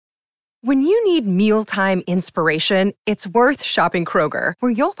When you need mealtime inspiration, it's worth shopping Kroger,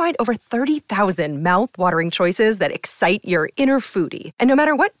 where you'll find over 30,000 mouth-watering choices that excite your inner foodie. And no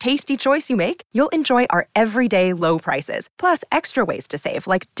matter what tasty choice you make, you'll enjoy our everyday low prices, plus extra ways to save,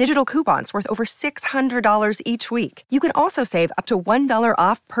 like digital coupons worth over $600 each week. You can also save up to $1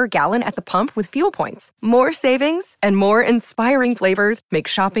 off per gallon at the pump with fuel points. More savings and more inspiring flavors make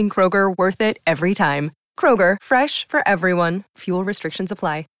shopping Kroger worth it every time. Kroger, fresh for everyone. Fuel restrictions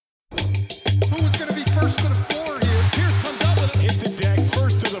apply. Who's going to be first to the floor here? Pierce comes out with it. Hit the deck,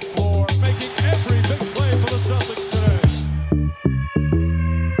 first to the floor, making every big play for the Celtics today.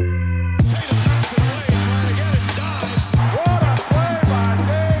 Tatum knocks it away, trying to get it. Dives. What a play by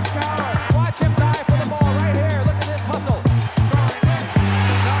Dave Coward. Watch him dive for the ball right here. Look at this hustle. Knocked away.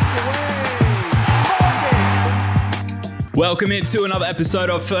 Welcome into another episode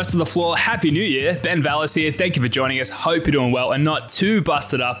of First to the Floor. Happy New Year. Ben Vallis here. Thank you for joining us. Hope you're doing well and not too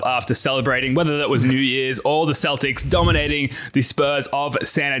busted up after celebrating, whether that was New Year's or the Celtics dominating the Spurs of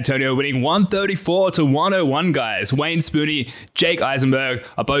San Antonio, winning 134-101, guys. Wayne Spoony, Jake Eisenberg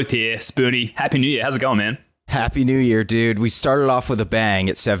are both here. Spoony, Happy New Year. How's it going, man? Happy New Year, dude. We started off with a bang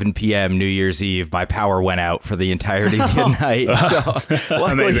at 7 p.m. New Year's Eve. My power went out for the entirety of the night. So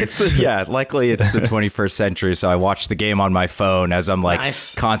luckily it's the 21st century, so I watched the game on my phone as I'm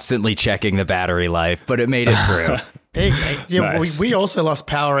constantly checking the battery life, but it made it through. Nice. we also lost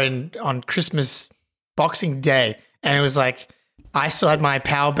power on Christmas Boxing Day, and it was like I still had my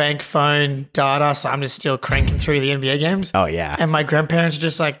power bank phone data, so I'm just still cranking through the NBA games. Oh, yeah. And my grandparents are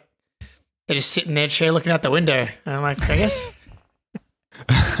just like, they're just sitting in their chair looking out the window. And I'm like, I guess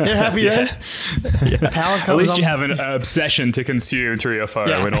they're happy there. Yeah. Power At least you have an obsession to consume through your phone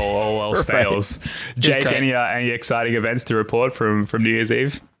when all else fails. Jake, any exciting events to report from New Year's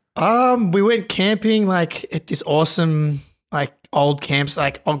Eve? We went camping at this awesome old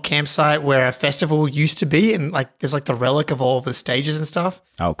campsite where a festival used to be, and there's the relic of all of the stages and stuff.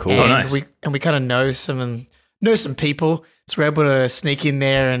 Oh, cool. And nice. We kind of know some people. So we're able to sneak in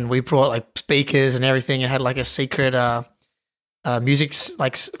there, and we brought speakers and everything, and had a secret music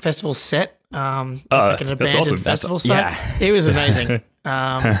festival set. An abandoned awesome. festival set. Yeah. It was amazing.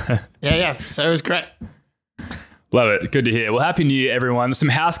 So it was great. Love it. Good to hear. Well, Happy New Year, everyone. Some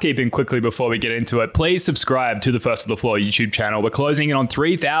housekeeping quickly before we get into it. Please subscribe to the First to the Floor YouTube channel. We're closing in on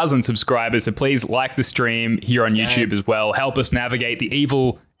 3,000 subscribers, so please like the stream here on YouTube as well. Help us navigate the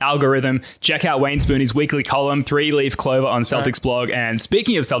evil algorithm. Check out Wayne Spooney's weekly column, 3-Leaf Clover on Celtics Blog. And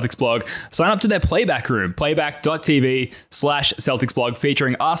speaking of Celtics Blog, sign up to their playback room, playback.tv/Celtics Blog,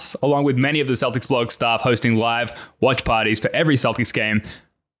 featuring us along with many of the Celtics Blog staff hosting live watch parties for every Celtics game.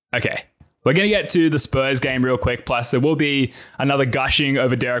 Okay. We're going to get to the Spurs game real quick, plus there will be another gushing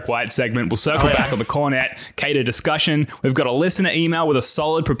over Derek White segment. We'll circle back on the Cornet Cater discussion. We've got a listener email with a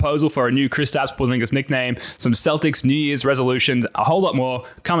solid proposal for a new Kristaps Porzingis nickname, some Celtics New Year's resolutions, a whole lot more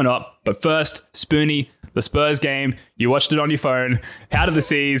coming up. But first, Spoony, the Spurs game. You watched it on your phone. How did the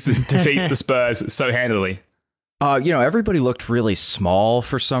C's defeat the Spurs so handily? Everybody looked really small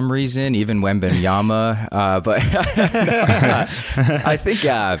for some reason, even Wembanyama. But I think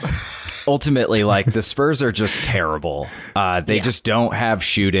ultimately, the Spurs are just terrible. They just don't have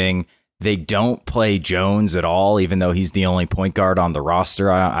shooting. They don't play Jones at all, even though he's the only point guard on the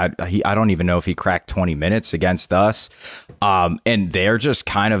roster. I don't even know if he cracked 20 minutes against us. And they're just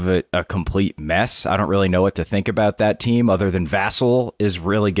kind of a complete mess. I don't really know what to think about that team other than Vassell is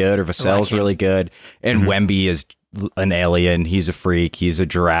really good, or Vassell's really good. And Wemby is an alien. He's a freak. He's a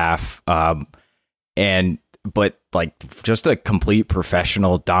giraffe. But just a complete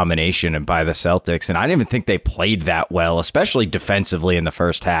professional domination by the Celtics. And I didn't even think they played that well, especially defensively in the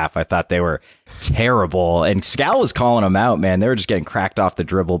first half. I thought they were terrible. And Scal was calling them out, man. They were just getting cracked off the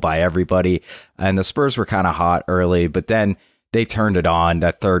dribble by everybody. And the Spurs were kind of hot early, but then they turned it on.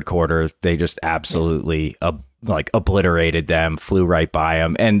 That third quarter, they just absolutely obliterated them, flew right by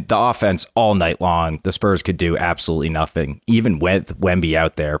them. And the offense all night long, the Spurs could do absolutely nothing, even with Wemby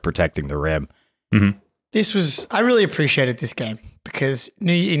out there protecting the rim. Mm-hmm. I really appreciated this game because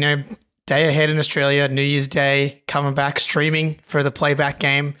day ahead in Australia, New Year's Day, coming back, streaming for the playback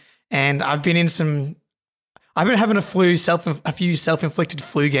game. And I've been having a few self-inflicted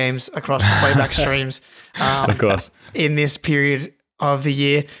flu games across the playback streams. Of course. In this period of the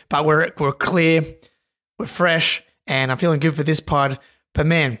year, but we're clear, we're fresh, and I'm feeling good for this pod. But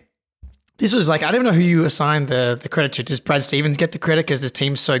man, this was I don't know who you assign the credit to. Does Brad Stevens get the credit because this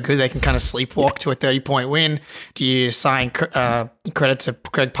team's so good they can kind of sleepwalk to a 30-point win? Do you assign credit to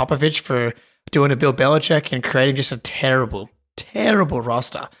Greg Popovich for doing a Bill Belichick and creating just a terrible, terrible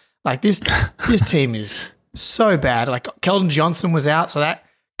roster? This team is so bad. Keldon Johnson was out, so that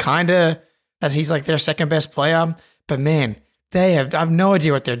kind of that he's like their second best player. But man, I have no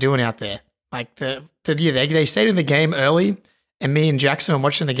idea what they're doing out there. Like they stayed in the game early, and me and Jackson were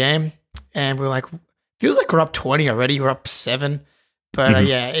watching the game, and we were like, feels like we're up 20 already. We're up 7. But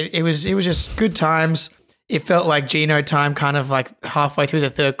it was just good times. It felt like Geno time kind of like halfway through the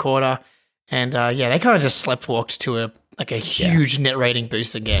third quarter. And they kind of just sleptwalked to a huge net rating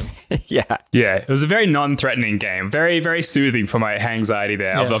boost again. Yeah, it was a very non-threatening game. Very, very soothing for my anxiety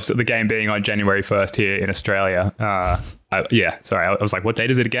there of the game being on January 1st here in Australia. Sorry, I was like, what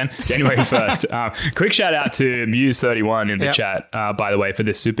date is it again? January 1st. Quick shout out to Muse31 in the chat, by the way, for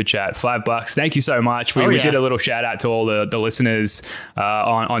this super chat. $5. Thank you so much. We did a little shout out to all the listeners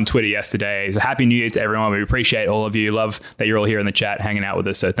on Twitter yesterday. So happy New Year to everyone. We appreciate all of you. Love that you're all here in the chat hanging out with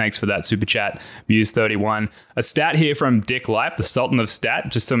us. So thanks for that super chat, Muse31. A stat here from Dick Lipe, the Sultan of Stat.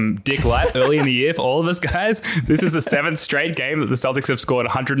 Just some Dick Lipe early in the year for all of us guys. This is the 7th straight game that the Celtics have scored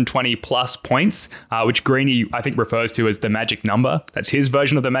 120 plus points, which Greeny, I think, refers to as the magic number. That's his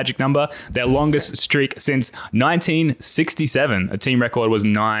version of the magic number. Their longest streak since 1967. A team record was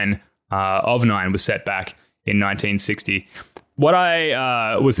 9 was set back in 1960. What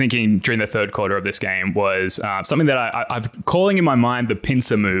I was thinking during the third quarter of this game was something that I'm calling in my mind the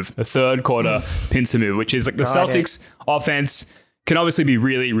pincer move, the third quarter pincer move, which is like the Celtics offense can obviously be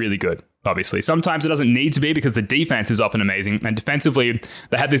really, really good. Obviously, sometimes it doesn't need to be because the defense is often amazing, and defensively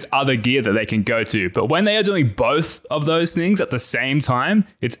they have this other gear that they can go to. But when they are doing both of those things at the same time,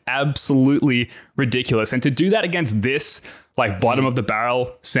 it's absolutely ridiculous. And to do that against this like bottom of the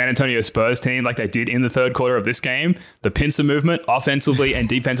barrel San Antonio Spurs team like they did in the third quarter of this game, the pincer movement, offensively and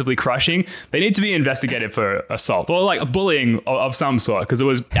defensively crushing, they need to be investigated for assault or like a bullying of some sort, because it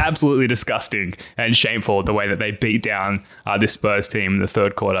was absolutely disgusting and shameful the way that they beat down this Spurs team in the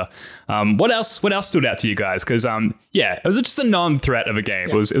third quarter. What else stood out to you guys? Because it was just a non-threat of a game.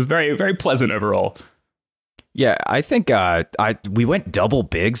 It was very, very pleasant overall. Yeah, I think we went double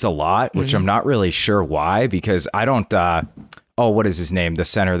bigs a lot, which I'm not really sure why, because I don't. What is his name? The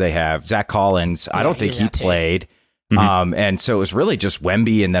center they have, Zach Collins. I don't think he played. And so it was really just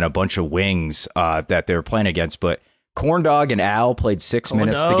Wemby and then a bunch of wings that they were playing against. But Corndog and Al played 6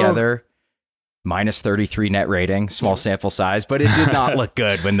 minutes together. Minus 33 net rating, small sample size, but it did not look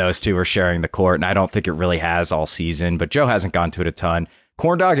good when those two were sharing the court. And I don't think it really has all season, but Joe hasn't gone to it a ton.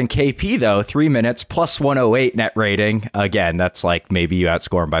 Corndog and KP, though, 3 minutes, plus 108 net rating. Again, that's like maybe you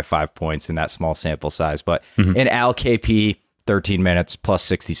outscore him by 5 points in that small sample size. But in Al KP, 13 minutes, plus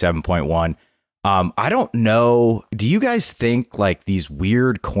 67.1. I don't know. Do you guys think like these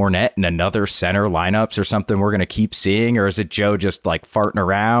weird Cornet and another center lineups or something we're going to keep seeing? Or is it Joe just like farting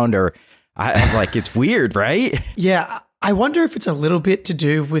around? Or it's weird, right? Yeah. I wonder if it's a little bit to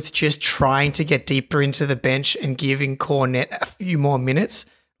do with just trying to get deeper into the bench and giving Cornet a few more minutes,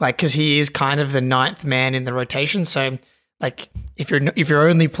 like because he is kind of the 9th man in the rotation. So, like, if you're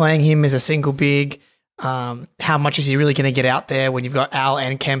only playing him as a single big, how much is he really going to get out there when you've got Al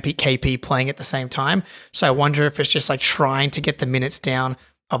and KP playing at the same time? So I wonder if it's just like trying to get the minutes down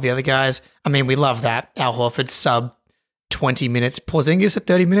of the other guys. I mean, we love that Al Horford sub 20 minutes, Porzingis at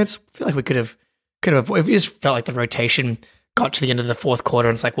 30 minutes. I feel like we could have. It just felt like the rotation got to the end of the fourth quarter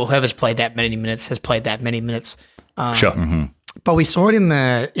and it's like, well, whoever's played that many minutes has played that many minutes. Sure. But we saw it in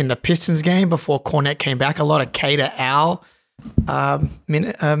the Pistons game before Cornet came back. A lot of Cater Al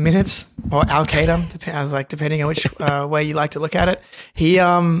minutes or Al Cater. I was like, depending on which way you like to look at it.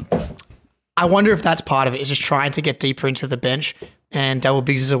 I wonder if that's part of it. Is just trying to get deeper into the bench, and double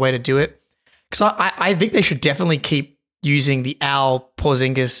bigs is a way to do it. Because I think they should definitely keep using the Al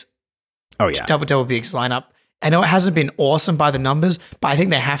Porzingis. Double bigs lineup. I know it hasn't been awesome by the numbers, but I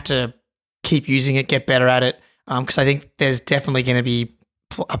think they have to keep using it, get better at it, because I think there's definitely going to be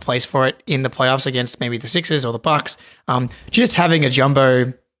a place for it in the playoffs against maybe the Sixers or the Bucks. Just having a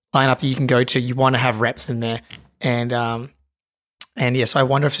jumbo lineup that you can go to, you want to have reps in there, and so I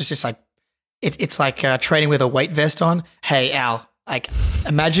wonder if it's just like it's like training with a weight vest on. Hey Al, like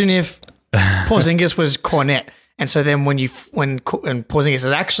imagine if Porzingis was Cornet. And so then when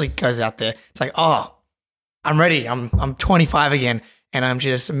Porzingis actually goes out there, it's like, oh, I'm ready. I'm 25 again, and I'm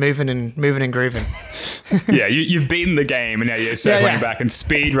just moving and grooving. Yeah, you've beaten the game, and now you're circling back and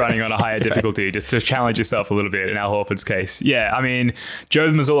speed running on a higher difficulty just to challenge yourself a little bit in Al Horford's case. Yeah, I mean, Joe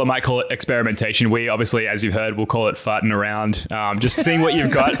Mazzulla might call it experimentation. We obviously, as you've heard, will call it farting around. Just seeing what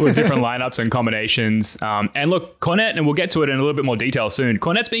you've got with different lineups and combinations. And look, Cornet, and we'll get to it in a little bit more detail soon.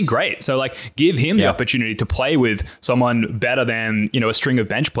 Cornet's been great. So like give him the opportunity to play with someone better than, a string of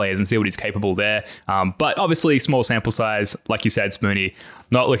bench players and see what he's capable there. But obviously small sample size, like you said, Spoony, Miami.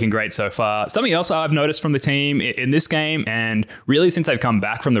 Not looking great so far. Something else I've noticed from the team in this game, and really since they've come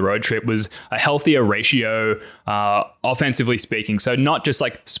back from the road trip, was a healthier ratio, offensively speaking. So not just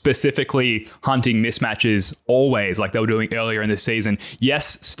like specifically hunting mismatches always like they were doing earlier in the season.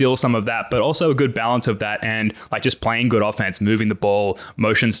 Yes, still some of that, but also a good balance of that, and like just playing good offense, moving the ball,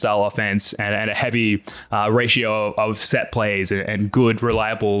 motion style offense, and a heavy ratio of set plays and good,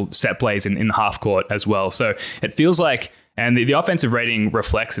 reliable set plays in the half court as well. So it feels like, and the offensive rating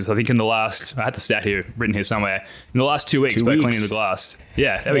reflects this. I think in the last, I had the stat here written here somewhere, in the last 2 weeks, per cleaning the glass.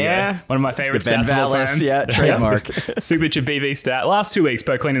 Yeah, there we go. One of my favorite stats of all time. Yeah, trademark. Signature BV stat. Last 2 weeks,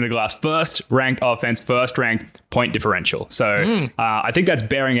 per cleaning the glass, first ranked offense, first ranked point differential. So I think that's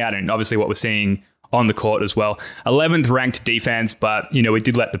bearing out in obviously what we're seeing on the court as well. 11th ranked defense, but we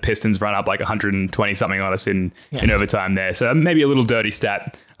did let the Pistons run up like 120 something on us in overtime there. So maybe a little dirty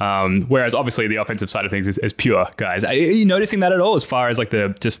stat. Whereas obviously the offensive side of things is pure, guys. Are you noticing that at all as far as like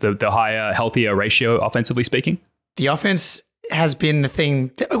the higher, healthier ratio offensively speaking? The offense has been the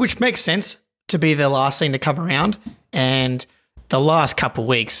thing, which makes sense to be the last thing to come around. And the last couple of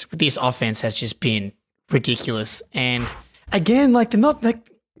weeks, this offense has just been ridiculous. And again, like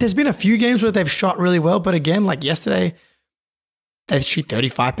there's been a few games where they've shot really well, but again, like yesterday, they shoot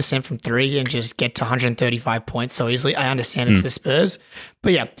 35% from three and just get to 135 points so easily. I understand it's the Spurs.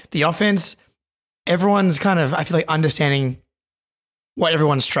 But yeah, the offense, everyone's kind of, I feel like, understanding what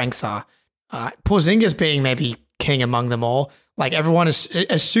everyone's strengths are. Porzingis being maybe king among them all. Like everyone,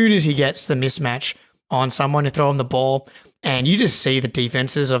 as soon as he gets the mismatch on someone to throw him the ball, and you just see the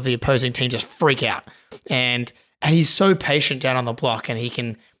defenses of the opposing team just freak out. And he's so patient down on the block, and he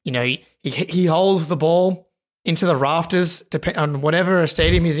can, he holds the ball into the rafters, depending on whatever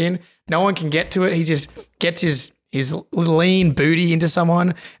stadium he's in. No one can get to it. He just gets his little lean booty into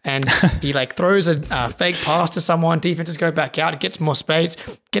someone, and he like throws a fake pass to someone. Defenses go back out. It gets more space,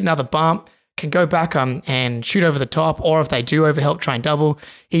 get another bump, can go back and shoot over the top, or if they do overhelp, try and double.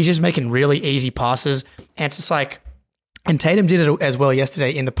 He's just making really easy passes, and it's just like, and Tatum did it as well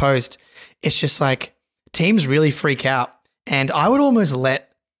yesterday in the post. It's just like teams really freak out, and I would almost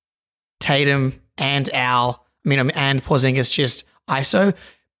let Tatum and and Porzingis just ISO.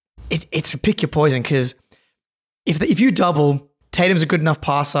 It's a pick your poison, because if you double, Tatum's a good enough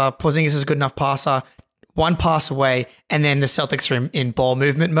passer, Porzingis is a good enough passer, one pass away, and then the Celtics are in ball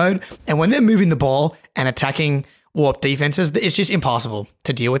movement mode. And when they're moving the ball and attacking warped defenses, it's just impossible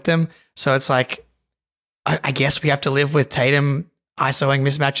to deal with them. So it's like, I guess we have to live with Tatum ISOing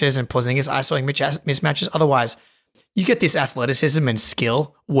mismatches and Porzingis ISOing mismatches. Otherwise, you get this athleticism and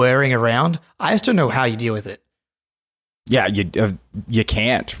skill whirring around. I just don't know how you deal with it. Yeah, you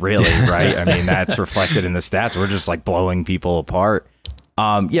can't really, right? I mean, that's reflected in the stats. We're just like blowing people apart.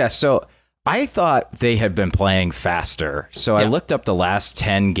 So I thought they had been playing faster. So I looked up the last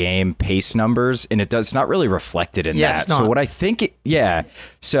 10 game pace numbers, and it's not really reflected in that. So what I think,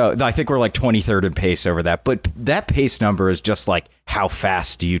 so I think we're like 23rd in pace over that. But that pace number is just like, how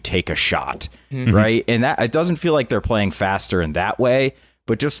fast do you take a shot, right? And that it doesn't feel like they're playing faster in that way,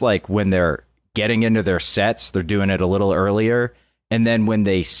 but just like when they're getting into their sets, they're doing it a little earlier. And then when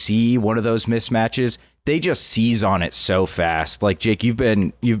they see one of those mismatches, they just seize on it so fast. Like, Jake, you've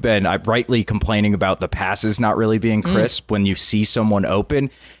been rightly complaining about the passes not really being crisp when you see someone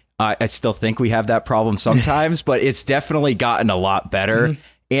open. I still think we have that problem sometimes, but it's definitely gotten a lot better.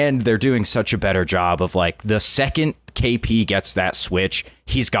 And they're doing such a better job of like, the second KP gets that switch,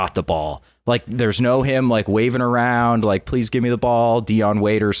 he's got the ball. Like, there's no him like waving around, like, please give me the ball, Dion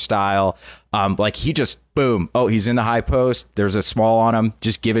Waiters style. Like, he just, boom. Oh, he's in the high post. There's a small on him.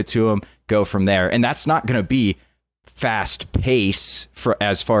 Just give it to him. Go from there. And that's not going to be fast pace for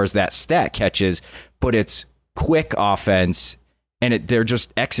as far as that stat catches, but it's quick offense, and they're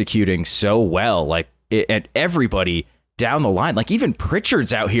just executing so well. Like, and everybody down the line, like even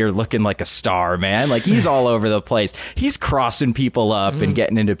Pritchard's out here looking like a star, man. Like, he's all over the place. He's crossing people up and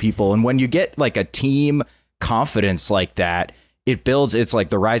getting into people. And when you get like a team confidence like that, it builds. It's like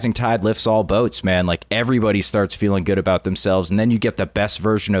the rising tide lifts all boats, man. Like, everybody starts feeling good about themselves, and then you get the best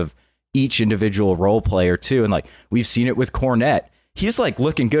version of each individual role player too. And like, we've seen it with Cornette. He's like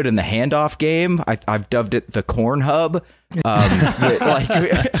looking good in the handoff game. I've dubbed it the corn hub.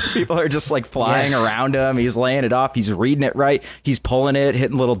 Like, people are just like flying around him. He's laying it off. He's reading it right. He's pulling it,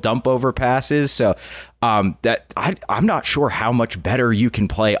 hitting little dump over passes. So that I'm not sure how much better you can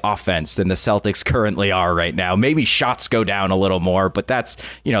play offense than the Celtics currently are right now. Maybe shots go down a little more, but that's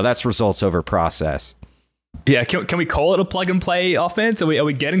results over process. Yeah, can we call it a plug and play offense? Are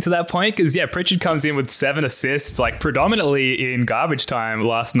we getting to that point? Because Pritchard comes in with 7 assists, like predominantly in garbage time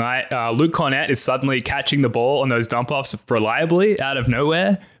last night. Luke Cornett is suddenly catching the ball on those dump offs reliably out of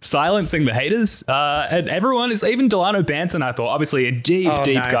nowhere, silencing the haters. And everyone is, even Delano Banton, I thought, obviously a deep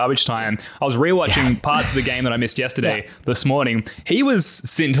garbage time. I was rewatching parts of the game that I missed yesterday this morning. He was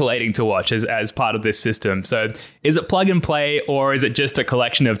scintillating to watch as part of this system. So is it plug and play, or is it just a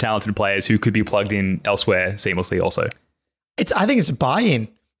collection of talented players who could be plugged in elsewhere seamlessly also? I think it's a buy-in.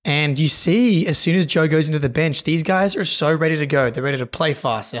 And you see, as soon as Joe goes into the bench, these guys are so ready to go. They're ready to play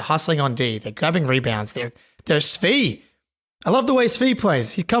fast. They're hustling on D. They're grabbing rebounds. They're Svi. I love the way Svi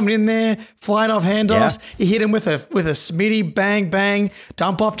plays. He's coming in there, flying off handoffs. You hit him with a Smitty bang bang,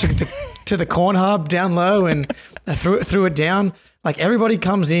 dump off to the corn hub down low, and threw it down. Like, everybody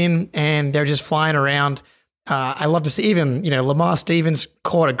comes in and they're just flying around. I love to see, even Lamar Stevens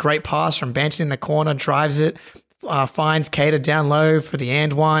caught a great pass from Banton in the corner, drives it, finds Cater down low for the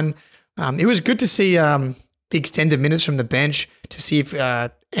and one. It was good to see the extended minutes from the bench to see if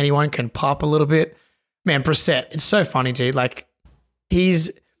anyone can pop a little bit. Man, Brissett, it's so funny, dude. Like, he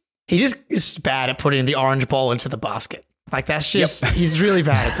just is bad at putting the orange ball into the basket. Like, that's just, he's really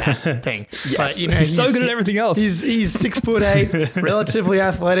bad at that thing. Yes. But, he's so good at everything else. He's 6'8", relatively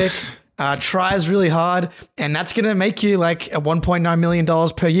athletic, tries really hard, and that's going to make you like a $1.9 million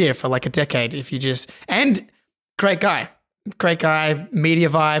per year for like a decade if you just, and great guy, media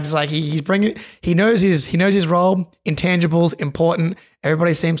vibes. Like, he knows his role, intangibles, important.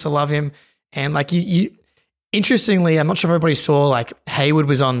 Everybody seems to love him. And like you interestingly, I'm not sure if everybody saw, like, Hayward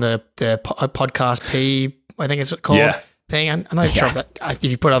was on the podcast P, I think it's called, thing. I'm not sure if that, if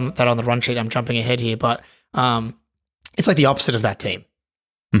you put that on the run sheet, I'm jumping ahead here, but it's like the opposite of that team.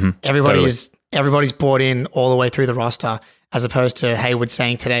 Mm-hmm. Everybody's bought in all the way through the roster, as opposed to Hayward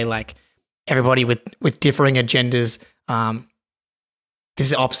saying today, like, everybody with differing agendas. This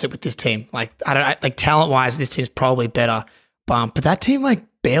is the opposite with this team. Like, like, talent wise, this team's probably better, but that team like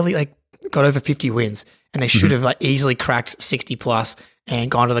barely like got over 50 wins, and they should have like easily cracked 60 plus and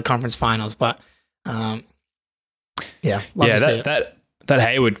gone to the conference finals. But love to see it. That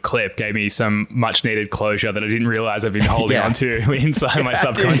Hayward clip gave me some much needed closure that I didn't realize I've been holding on to inside my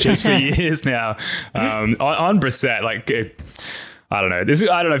subconscious for years now. On Brissett, like, I don't know.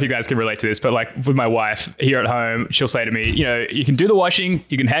 I don't know if you guys can relate to this, but like with my wife here at home, she'll say to me, you can do the washing,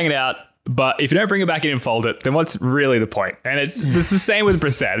 you can hang it out, but if you don't bring it back in and fold it, then what's really the point? And it's the same with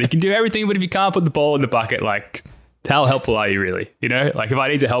Brissett. You can do everything, but if you can't put the ball in the bucket, like, how helpful are you really? Like, if I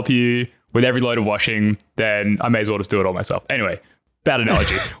need to help you with every load of washing, then I may as well just do it all myself. Anyway, bad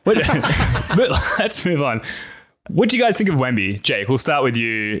analogy. But let's move on. What do you guys think of Wemby? Jake, we'll start with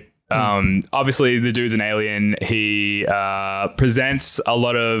you. Obviously, the dude's an alien. He presents a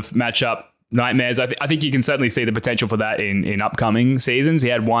lot of matchup nightmares. I think you can certainly see the potential for that in upcoming seasons. He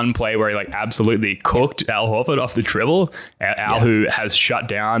had one play where he like absolutely cooked Al Horford off the dribble. Al, who has shut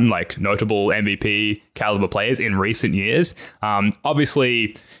down like notable MVP caliber players in recent years.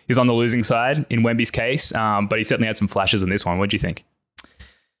 Obviously, he's on the losing side in Wemby's case, but he certainly had some flashes in this one. What do you think?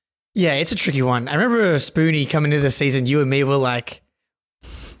 Yeah, it's a tricky one. I remember Spoonie coming into the season. You and me were like,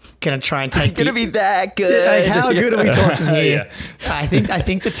 gonna try and take. It's gonna be that good. Like, how good are we talking here? I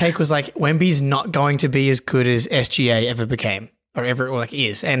think the take was like, Wemby's not going to be as good as SGA ever became, or ever like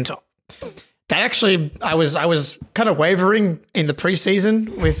is, and that actually, I was kind of wavering in the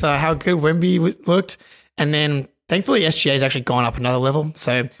preseason with how good Wemby looked, and then thankfully SGA's actually gone up another level.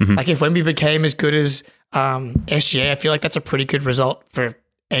 So like, if Wemby became as good as SGA, I feel like that's a pretty good result for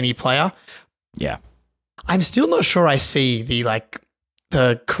any player. Yeah, I'm still not sure I see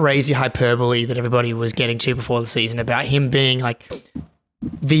the crazy hyperbole that everybody was getting to before the season about him being like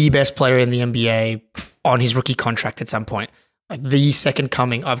the best player in the NBA on his rookie contract at some point, like the second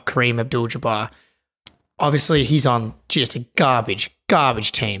coming of Kareem Abdul-Jabbar. Obviously, he's on just a garbage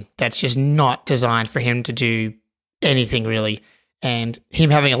team that's just not designed for him to do anything really. And him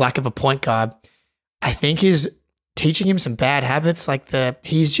having a lack of a point guard, I think, is teaching him some bad habits. Like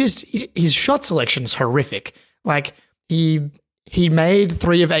his shot selection is horrific. Like he made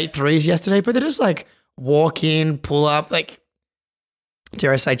 3 of 8 threes yesterday, but they're just like walk in, pull up, like,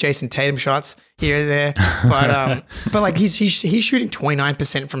 dare I say, Jason Tatum shots here and there. But like he's shooting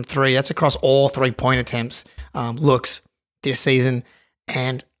 29% from 3. That's across all 3-point attempts, looks this season.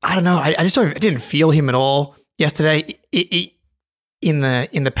 And I don't know. I didn't feel him at all yesterday in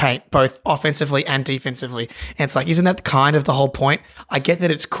the paint, both offensively and defensively. And it's like, isn't that kind of the whole point? I get that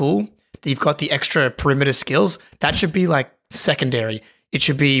it's cool that you've got the extra perimeter skills. That should be like secondary. It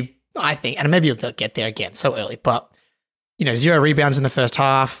should be, I think, and maybe they'll get there again so early, but 0 rebounds in the first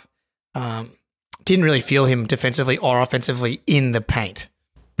half. didn't really feel him defensively or offensively in the paint.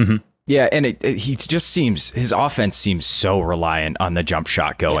 Yeah, and he just seems, his offense seems so reliant on the jump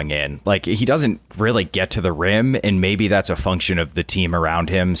shot going in. Like, he doesn't really get to the rim, and maybe that's a function of the team around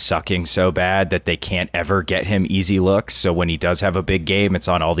him sucking so bad that they can't ever get him easy looks. So when he does have a big game, it's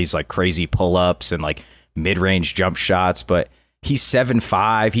on all these like crazy pull-ups and like mid-range jump shots. But he's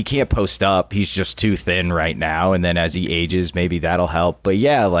 7'5". He can't post up. He's just too thin right now. And then as he ages, maybe that'll help. But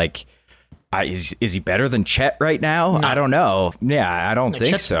yeah, like, is he better than Chet right now? No. I don't know. Yeah, I don't think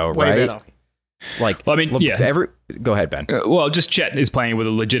Chet's so, way right? better. Like, well, I mean, go ahead, Ben. Well, just Chet is playing with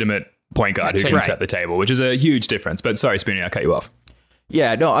a legitimate point guard who can set the table, which is a huge difference. But sorry, Spoonie, I cut you off.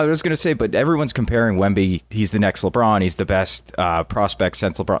 Yeah, no, I was going to say, but everyone's comparing Wemby. He's the next LeBron. He's the best prospect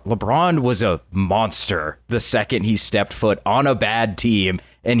since LeBron. LeBron was a monster the second he stepped foot on a bad team,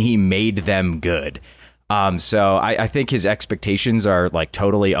 and he made them good. So I think his expectations are like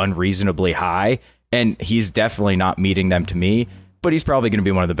totally unreasonably high, and he's definitely not meeting them to me. But he's probably going to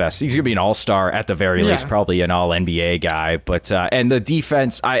be one of the best. He's going to be an all-star at the very least, probably an all-NBA guy. But and the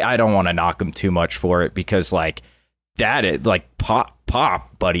defense, I don't want to knock him too much for it because like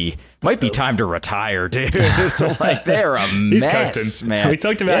Pop, buddy, might be time to retire, dude. Like they're a He's mess, coasting. man. We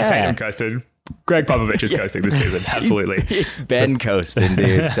talked about Tatum coasting. Greg Popovich is coasting this season. Absolutely. It's Ben coasting,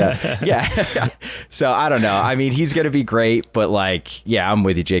 dude. So, yeah. So I don't know. I mean, he's going to be great, but like, yeah, I'm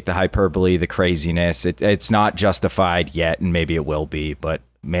with you, Jake. The hyperbole, the craziness, it's not justified yet, and maybe it will be, but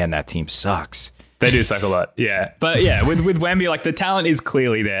man, that team sucks. They do suck a lot, yeah. But yeah, with Wemby, like the talent is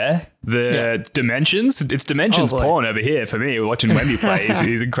clearly there. The dimensions, it's dimensions porn over here for me. Watching Wemby play,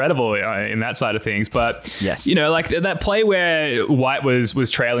 he's incredible in that side of things. But yes, you know, like that play where White was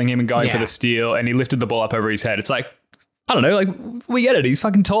trailing him and going for the steal, and he lifted the ball up over his head. It's like, I don't know, like we get it. He's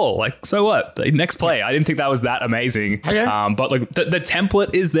fucking tall. Like, so what? Like, next play. I didn't think that was that amazing. Okay. But like the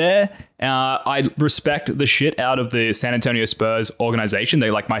template is there. I respect the shit out of the San Antonio Spurs organization.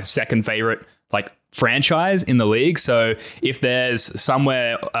 They're like my second favorite like franchise in the league. So if there's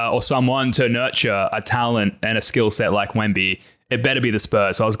somewhere or someone to nurture a talent and a skill set like Wemby, it better be the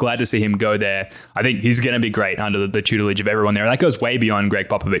Spurs. So I was glad to see him go there. I think he's going to be great under the tutelage of everyone there. And that goes way beyond Greg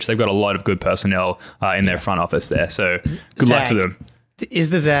Popovich. They've got a lot of good personnel in their front office there. So good luck to them. Is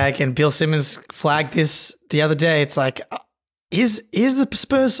the Zag, and Bill Simmons flagged this the other day. It's like, is the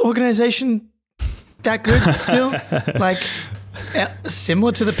Spurs organization that good still? Like,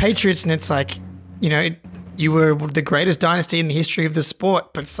 similar to the Patriots, and it's like, you know, you were the greatest dynasty in the history of the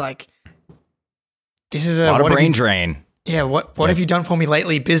sport, but it's like, this is a lot of brain drain. Yeah, what have you done for me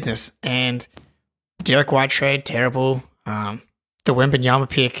lately? Business. And Derek White trade, terrible. The Wembanyama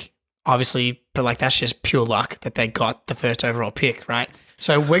pick, obviously, but like that's just pure luck that they got the first overall pick, right?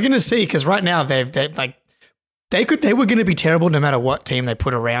 So we're gonna see, because right now they were gonna be terrible no matter what team they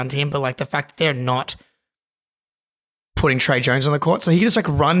put around him, but like the fact that they're not putting Trey Jones on the court, so he can just like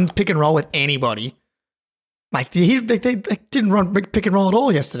run pick and roll with anybody. Like they didn't run pick and roll at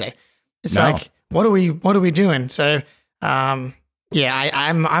all yesterday. It's like, what are we doing? So I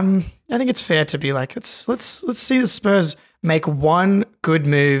think it's fair to be like, let's see the Spurs make one good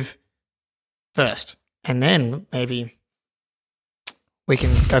move first, and then maybe we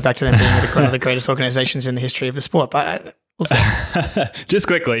can go back to them being one of the greatest organizations in the history of the sport. But we'll see. Just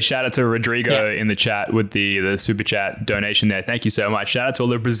quickly, shout out to Rodrigo in the chat with the super chat donation there. Thank you so much. Shout out to all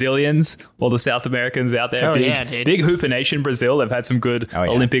the Brazilians, all the South Americans out there. Big Hooper Nation Brazil. They've had some good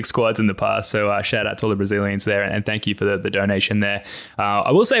Olympic squads in the past. So shout out to all the Brazilians there, and thank you for the donation there.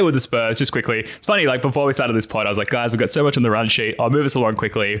 I will say with the Spurs, just quickly, it's funny, like before we started this pod, I was like, guys, we've got so much on the run sheet. I'll move us along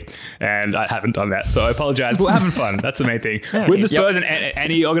quickly. And I haven't done that. So I apologize. But we're having fun. That's the main thing. With the Spurs and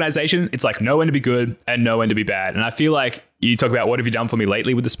any organization, it's like know when to be good and know when to be bad. And I feel like you talk about what have you done for me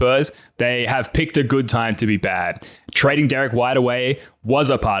lately with the Spurs? They have picked a good time to be bad. Trading Derek White away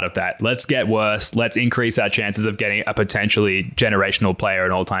was a part of that. Let's get worse. Let's increase our chances of getting a potentially generational player,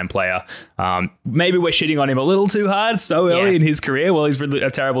 an all-time player. Maybe we're shitting on him a little too hard so early in his career. Well, he's really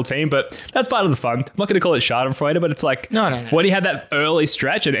a terrible team, but that's part of the fun. I'm not going to call it Schadenfreude, but it's like when he had that early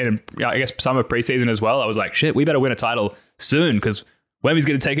stretch and I guess some of preseason as well, I was like, shit, we better win a title soon because Wemby's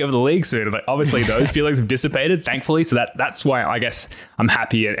going to take over the league soon. Like, obviously, those feelings have dissipated, thankfully. So that's why I guess I'm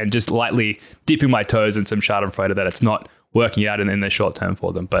happy and just lightly dipping my toes in some Schadenfreude that it's not working out in the short term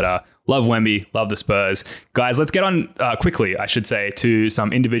for them. But love Wemby, love the Spurs. Guys, let's get on quickly, I should say, to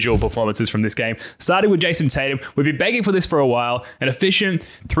some individual performances from this game. Starting with Jason Tatum. We've been begging for this for a while. An efficient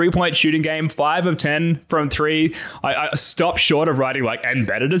three-point shooting game, 5 of 10 from 3. I stopped short of writing and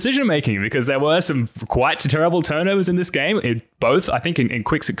better decision-making because there were some quite terrible turnovers in this game. both, I think, in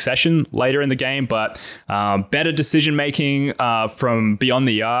quick succession later in the game, but better decision-making from beyond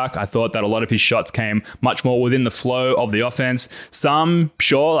the arc. I thought that a lot of his shots came much more within the flow of the offense. Some,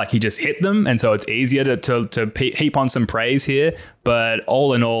 sure, like he just hit them, and so it's easier to heap on some praise here. But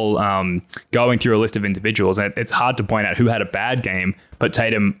all in all, going through a list of individuals, it's hard to point out who had a bad game, but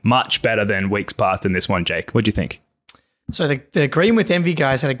Tatum much better than weeks past in this one. Jake, what do you think? So the Green with Envy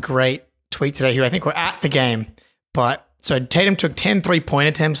guys had a great tweet today who I think were at the game. But so Tatum took 10 3-point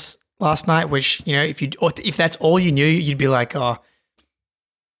attempts last night, which, you know, if that's all you knew, you'd be like, oh,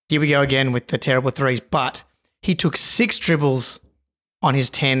 here we go again with the terrible threes. But he took 6 dribbles on his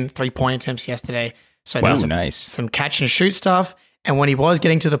 10 3-point attempts yesterday. So Wow, there was nice. some catch and shoot stuff. And when he was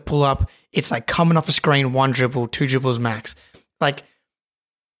getting to the pull up, it's like coming off a screen, 1 dribble, 2 dribbles max. Like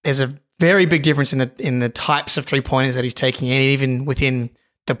there's a very big difference in the types of 3-pointers that he's taking in, even within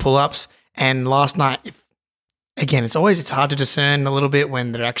the pull ups. And last night, again, it's hard to discern a little bit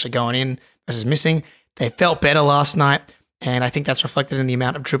when they're actually going in versus missing. They felt better last night, and I think that's reflected in the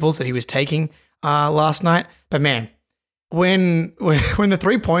amount of dribbles that he was taking last night. But man, when the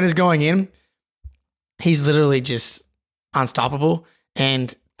 3-pointer's going in, he's literally just unstoppable,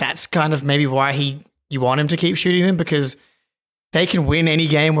 and that's kind of maybe why you want him to keep shooting them, because they can win any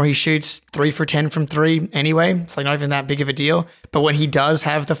game where he shoots 3 for 10 from 3 anyway. It's like not even that big of a deal. But when he does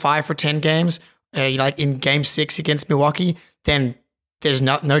have the 5 for 10 games, like in Game 6 against Milwaukee, then there's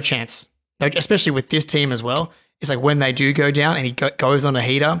no chance. Especially with this team as well. It's like when they do go down and he goes on a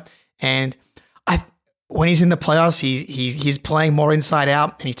heater, and when he's in the playoffs, he's playing more inside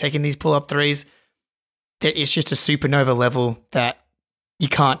out and he's taking these pull up threes. It's just a supernova level that you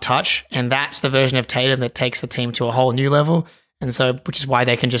can't touch, and that's the version of Tatum that takes the team to a whole new level. And so, which is why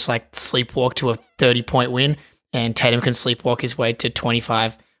they can just like sleepwalk to a 30-point win, and Tatum can sleepwalk his way to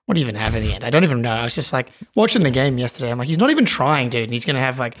 25. What do you even have in the end? I don't even know. I was just like watching the game yesterday. I'm like, he's not even trying, dude. And he's going to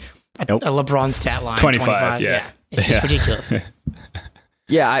have like a LeBron stat line. 25, yeah. It's just ridiculous.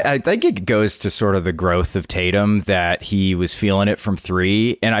 Yeah, I think it goes to sort of the growth of Tatum that he was feeling it from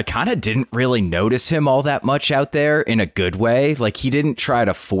 3. And I kind of didn't really notice him all that much out there in a good way. Like, he didn't try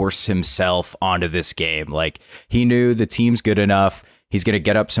to force himself onto this game. Like, he knew the team's good enough. He's going to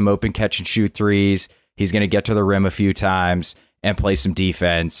get up some open catch and shoot threes. He's going to get to the rim a few times and play some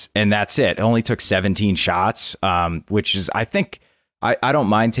defense. And that's it. It only took 17 shots, which is, I think, I don't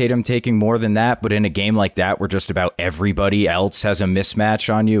mind Tatum taking more than that, but in a game like that where just about everybody else has a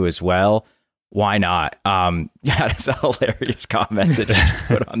mismatch on you as well, why not? That is a hilarious comment that you just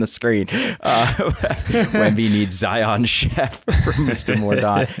put on the screen. Wemby needs Zion Chef from Mr.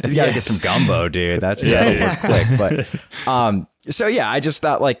 Mordaunt. He's got to get some gumbo, dude. That'll work quick. But so yeah, I just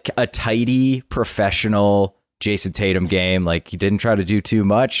thought like a tidy, professional Jason Tatum game. Like, he didn't try to do too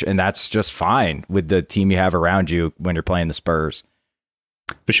much, and that's just fine with the team you have around you when you're playing the Spurs.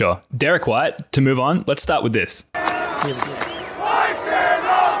 For sure. Derek White, to move on, let's start with this.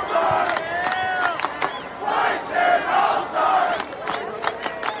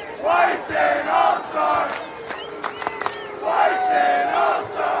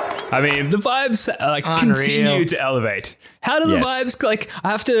 I mean, the vibes continue to elevate. How do the vibes, like, I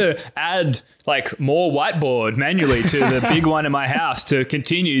have to add like more whiteboard manually to the big one in my house to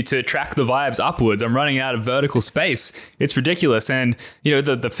continue to track the vibes upwards. I'm running out of vertical space. It's ridiculous. And, you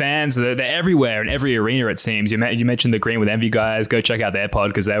know, the fans, they're everywhere in every arena, it seems. You mentioned the Green with Envy guys. Go check out their pod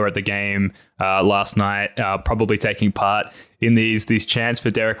because they were at the game last night, probably taking part in these chants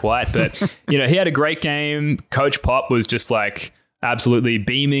for Derek White. But, you know, he had a great game. Coach Pop was just like absolutely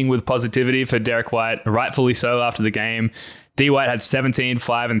beaming with positivity for Derek White, rightfully so after the game. D. White had 17,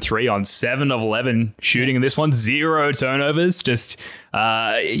 5, and 3 on 7 of 11 shooting in this one. 0 turnovers. Just,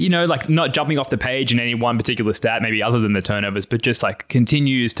 like not jumping off the page in any one particular stat, maybe other than the turnovers, but just like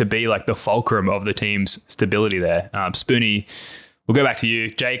continues to be like the fulcrum of the team's stability there. Spoonie, we'll go back to you.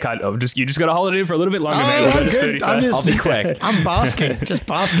 Jake, you just got to hold it in for a little bit longer, man. We'll go to Spoonie first. I'll be quick. I'm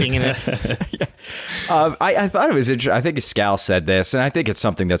basking in it. Yeah. I thought it was interesting. I think Scal said this, and I think it's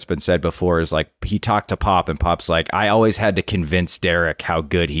something that's been said before, is like he talked to Pop, and Pop's like, I always had to convince Derek how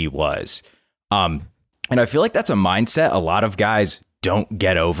good he was. And I feel like that's a mindset a lot of guys don't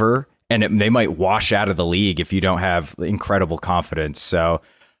get over, and they might wash out of the league if you don't have incredible confidence. So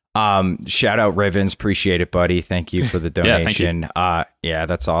shout out Rivens. Appreciate it, buddy. Thank you for the donation. Yeah,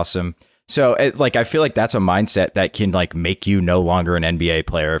 that's awesome. So I feel like that's a mindset that can like make you no longer an NBA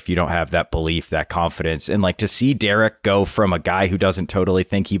player if you don't have that belief, that confidence. And like to see Derek go from a guy who doesn't totally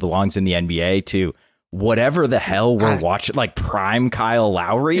think he belongs in the NBA to whatever the hell we're watching, like prime Kyle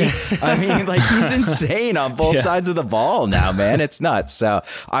Lowry. I mean, like he's insane on both sides of the ball now, man. It's nuts. So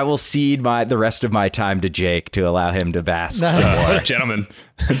I will cede the rest of my time to Jake to allow him to bask some more. Gentlemen,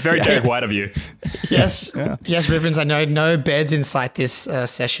 it's very Derek White of you. Yes, yes, Rivens. I know no beds in sight this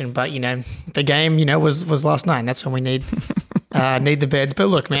session, but the game was last night, and that's when we need the beds. But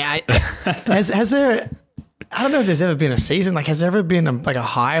look, man, has there? I don't know if there's ever been a season, like has there ever been a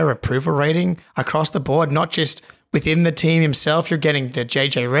higher approval rating across the board, not just within the team himself. You're getting the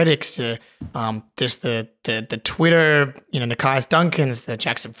JJ Reddicks, the Twitter, Nekias Duncans, the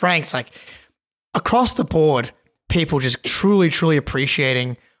Jackson Franks, like across the board, people just truly, truly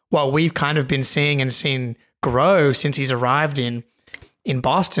appreciating what we've kind of been seeing and seen grow since he's arrived in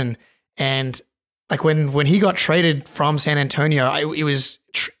Boston. And like when he got traded from San Antonio, it was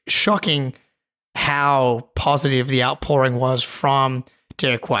shocking how positive the outpouring was from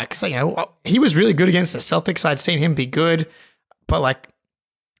Derek White. Because, he was really good against the Celtics. I'd seen him be good, but like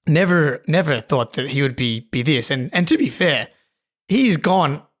never thought that he would be this. And to be fair, he's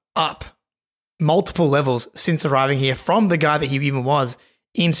gone up multiple levels since arriving here from the guy that he even was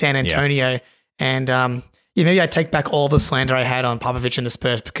in San Antonio. Yeah. And maybe I take back all the slander I had on Popovich and the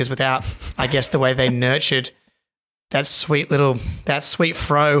Spurs, because without, I guess, the way they nurtured that sweet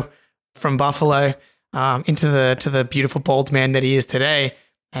fro from Buffalo into the beautiful bald man that he is today.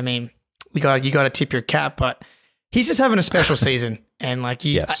 I mean, you got to tip your cap, but he's just having a special season, and like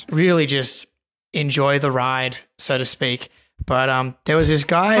you really just enjoy the ride, so to speak. But there was this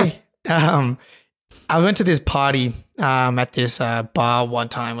guy. I went to this party at this bar one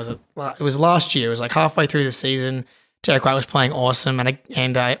time. It was last year. It was like halfway through the season. Derek White was playing awesome, and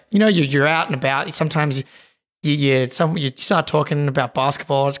you're out and about. Sometimes you start talking about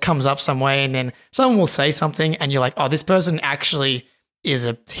basketball, it comes up some way, and then someone will say something and you're like, oh, this person actually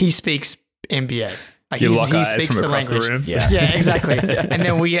he speaks NBA. Like you lock he eyes speaks from the across language. the room. Yeah, exactly. And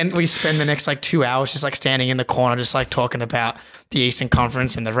then we spend the next like 2 hours just like standing in the corner, just like talking about the Eastern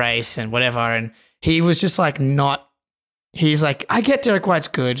Conference and the race and whatever. And he was just like he's like, I get Derek White's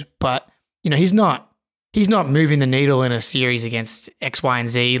good, but he's not moving the needle in a series against X, Y, and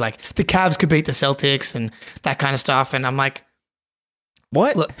Z. Like the Cavs could beat the Celtics and that kind of stuff. And I'm like,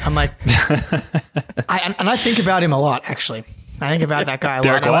 what? Look, I'm like, I think about him a lot, actually. I think about that guy a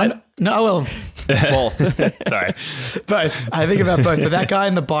Derek lot. White? Both. Sorry. Both. I think about both. But that guy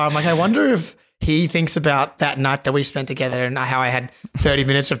in the bar, I'm like, I wonder if he thinks about that night that we spent together and how I had 30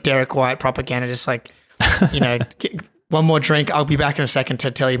 minutes of Derek White propaganda, just like, one more drink. I'll be back in a second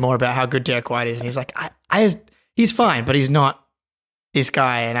to tell you more about how good Derek White is. And he's like, he's fine, but he's not this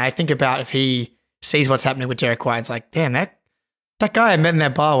guy. And I think about if he sees what's happening with Derek White, it's like, damn, that guy I met in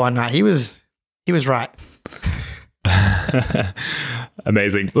that bar one night, he was right.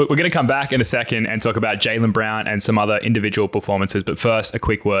 Amazing. Look, we're going to come back in a second and talk about Jaylen Brown and some other individual performances. But first, a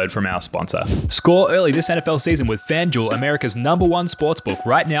quick word from our sponsor. Score early this NFL season with FanDuel, America's #1 sportsbook.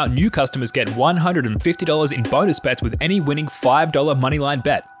 Right now, new customers get $150 in bonus bets with any winning $5 moneyline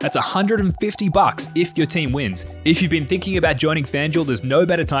bet. That's $150 if your team wins. If you've been thinking about joining FanDuel, there's no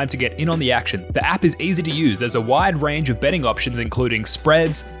better time to get in on the action. The app is easy to use. There's a wide range of betting options, including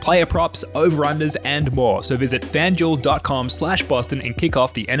spreads, player props, over-unders, and more. So visit FanDuel.com/Boston and kick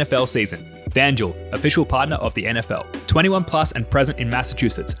off the NFL season. FanDuel, official partner of the NFL. 21 plus and present in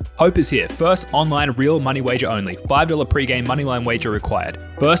Massachusetts. Hope is here. First online real money wager only. $5 pregame moneyline wager required.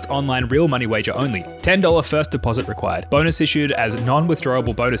 First online real money wager only. $10 first deposit required. Bonus issued as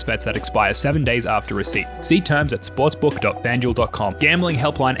non-withdrawable bonus bets that expire 7 days after receipt. See terms at sportsbook.fanduel.com.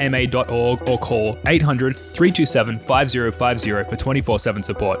 Gamblinghelplinema.org or call 800-327-5050 for 24/7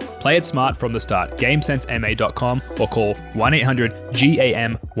 support. Play it smart from the start. GameSenseMA.com or call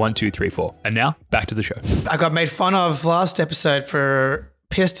 1-800-GAM-1234. And now, back to the show. I got made fun of last episode for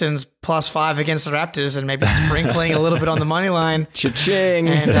Pistons +5 against the Raptors and maybe sprinkling a little bit on the money line. Cha-ching.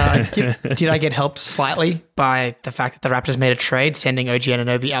 And did I get helped slightly by the fact that the Raptors made a trade, sending OG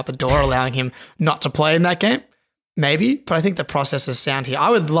Anunoby out the door, allowing him not to play in that game? Maybe, but I think the process is sound here. I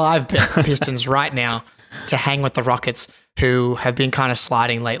would live bet the Pistons right now to hang with the Rockets, who have been kind of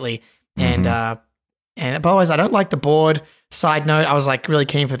sliding lately. And otherwise, I don't like the board. Side note, I was like really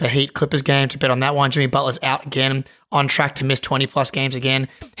keen for the Heat Clippers game to bet on that one. Jimmy Butler's out again, on track to miss 20 plus games again.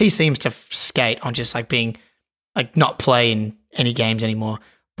 He seems to skate on just like being like not playing any games anymore.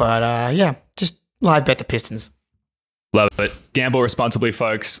 But just live bet the Pistons. Love it. Gamble responsibly,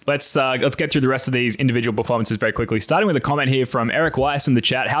 folks. Let's get through the rest of these individual performances very quickly. Starting with a comment here from Eric Weiss in the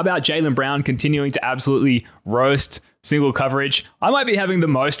chat. How about Jaylen Brown continuing to absolutely roast single coverage? I might be having the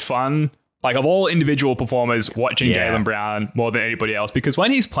most fun like of all individual performers, watching Jaylen Brown more than anybody else, because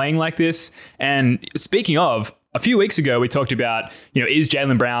when he's playing like this, and speaking of, a few weeks ago, we talked about, is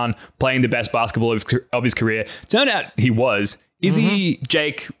Jaylen Brown playing the best basketball of his career? Turned out he was. Is he,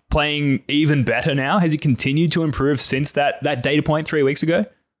 Jake, playing even better now? Has he continued to improve since that data point 3 weeks ago?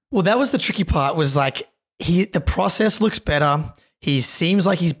 Well, that was the tricky part, was like the process looks better. He seems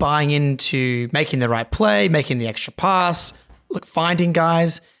like he's buying into making the right play, making the extra pass, finding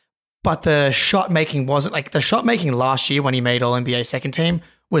guys. But the shot making wasn't like the shot making last year when he made All NBA second team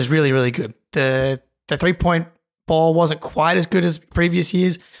was really, really good. The 3-point ball wasn't quite as good as previous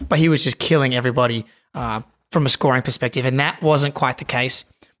years, but he was just killing everybody from a scoring perspective. And that wasn't quite the case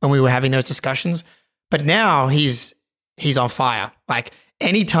when we were having those discussions. But now he's on fire. Like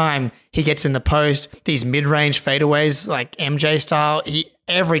anytime he gets in the post, these mid-range fadeaways, like MJ style,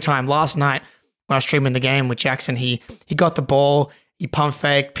 every time. Last night when I was streaming the game with Jackson, he got the ball, he pump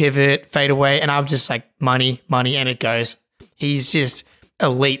fake, pivot, fade away, and I'm just like, money, and it goes. He's just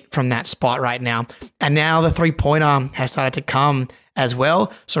elite from that spot right now. And now the three-pointer has started to come as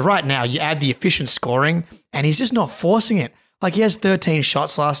well. So right now you add the efficient scoring and he's just not forcing it. Like he has 13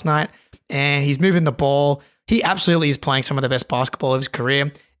 shots last night and he's moving the ball. He absolutely is playing some of the best basketball of his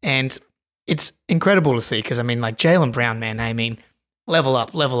career. And it's incredible to see because, like Jaylen Brown, man, level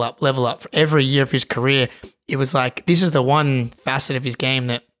up for every year of his career. It was like, this is the one facet of his game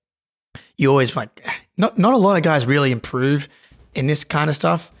that you always like, not a lot of guys really improve in this kind of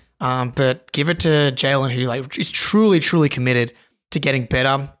stuff. But give it to Jaylen, who is truly, truly committed to getting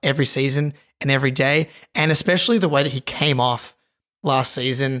better every season and every day. And especially the way that he came off last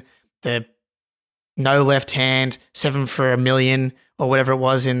season, the no left hand, 7 for $1 million or whatever it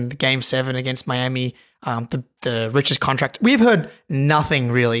was in the game 7 against Miami, the richest contract. We've heard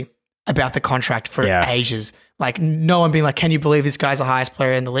nothing really about the contract for ages. Like no one being like, can you believe this guy's the highest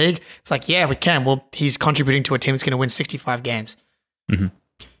player in the league? It's like, yeah, we can. Well, he's contributing to a team that's going to win 65 games. Mm-hmm.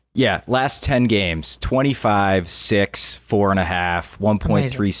 Yeah, last 10 games, 25, 6, 4.5,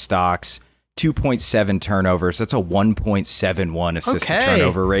 1.3 stocks, 2.7 turnovers. That's a 1.71 assist to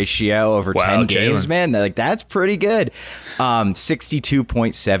turnover ratio over 10 games, man. That's pretty good.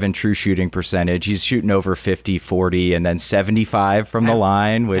 62.7 true shooting percentage. He's shooting over 50, 40, and then 75 from the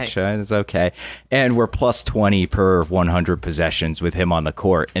line, which is okay. And we're plus 20 per 100 possessions with him on the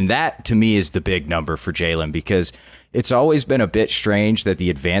court. And that, to me, is the big number for Jaylen because it's always been a bit strange that the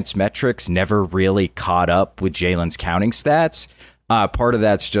advanced metrics never really caught up with Jaylen's counting stats. Part of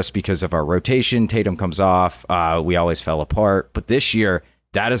that's just because of our rotation. Tatum comes off. We always fell apart. But this year,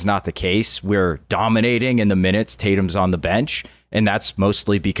 that is not the case. We're dominating in the minutes. Tatum's on the bench. And that's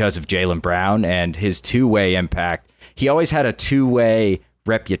mostly because of Jaylen Brown and his two-way impact. He always had a two-way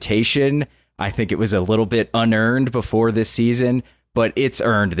reputation. I think it was a little bit unearned before this season, but it's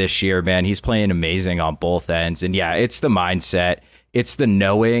earned this year, man. He's playing amazing on both ends. And yeah, it's the mindset. It's the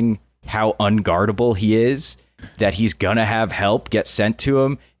knowing how unguardable he is, that he's going to have help get sent to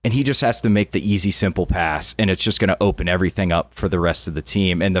him, and he just has to make the easy, simple pass, and it's just going to open everything up for the rest of the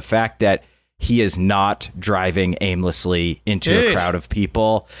team. And the fact that he is not driving aimlessly into a crowd of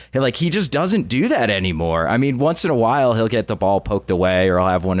people, he just doesn't do that anymore. I mean, once in a while, he'll get the ball poked away, or he'll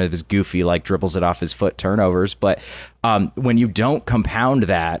have one of his goofy, dribbles it off his foot turnovers. But when you don't compound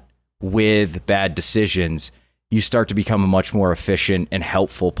that with bad decisions, you start to become a much more efficient and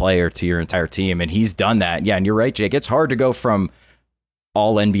helpful player to your entire team. And he's done that. Yeah, and you're right, Jake. It's hard to go from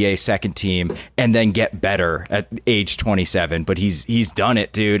all NBA second team and then get better at age 27. But he's done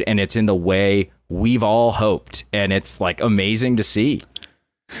it, dude. And it's in the way we've all hoped. And it's amazing to see.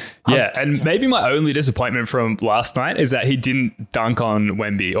 Yeah, and maybe my only disappointment from last night is that he didn't dunk on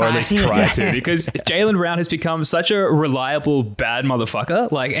Wemby, or at least try to, because Jaylen Brown has become such a reliable bad motherfucker.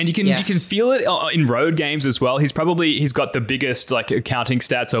 And you can feel it in road games as well. He's got the biggest accounting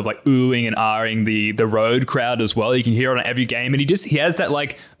stats of oohing and ahhing the road crowd as well. You can hear it on every game, and he has that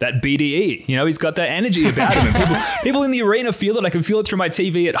that BDE. He's got that energy about him, and people in the arena feel it. I can feel it through my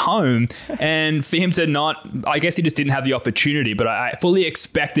TV at home, and for him to not, I guess he just didn't have the opportunity. But I fully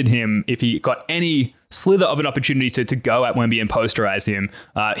expected him, if he got any slither of an opportunity to go at Wemby and posterize him,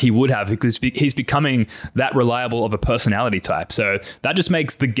 he would have, because he's becoming that reliable of a personality type. So that just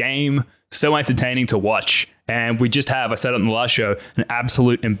makes the game so entertaining to watch. And we just have, I said it on the last show, an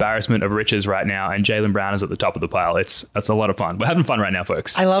absolute embarrassment of riches right now. And Jaylen Brown is at the top of the pile. That's a lot of fun. We're having fun right now,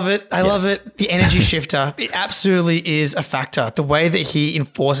 folks. I love it. I love it. The energy shifter, it absolutely is a factor. The way that he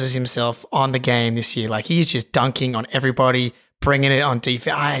enforces himself on the game this year, he's just dunking on everybody, bringing it on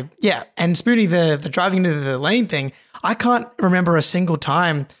defense. And Spoonie, the driving into the lane thing, I can't remember a single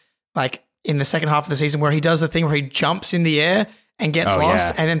time, in the second half of the season, where he does the thing where he jumps in the air and gets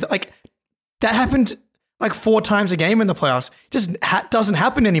lost. Yeah. And then, That happened like 4 times a game in the playoffs. Just doesn't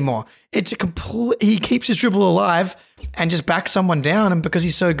happen anymore. It's a complete. He keeps his dribble alive and just backs someone down, and because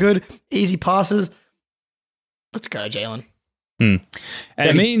he's so good, easy passes. Let's go, Jalen. And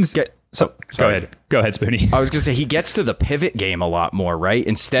it means. Go ahead, Spoonie. I was going to say, he gets to the pivot game a lot more, right?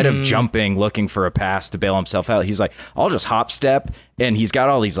 Instead of jumping, looking for a pass to bail himself out, he's like, I'll just hop step. And he's got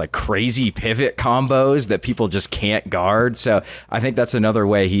all these like crazy pivot combos that people just can't guard. So I think that's another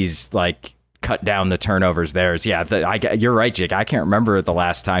way he's like cut down the turnovers there. You're right, Jake. I can't remember the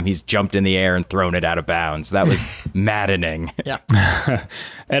last time he's jumped in the air and thrown it out of bounds. That was maddening. Yeah.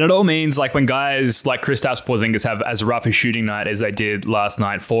 And it all means like when guys like Kristaps Porzingis have as rough a shooting night as they did last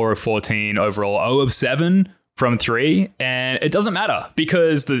night, 4 of 14 overall, 0 of 7 from 3, and it doesn't matter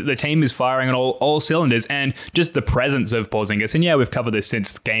because the team is firing on all cylinders, and just the presence of Porzingis, and we've covered this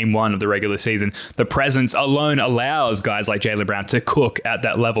since game 1 of the regular season, the presence alone allows guys like Jaylen Brown to cook at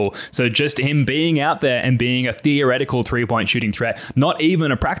that level. So just him being out there and being a theoretical 3-point shooting threat, not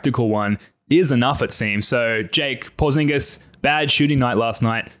even a practical one, is enough, it seems. So Jake, Porzingis, bad shooting night last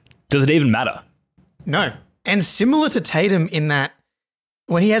night. Does it even matter? No. And similar to Tatum in that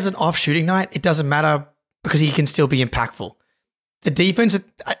when he has an off shooting night, it doesn't matter because he can still be impactful. The defense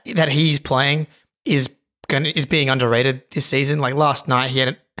that he's playing is being underrated this season. Like last night, he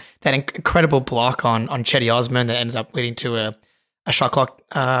had that incredible block on Chetty Osman that ended up leading to a shot clock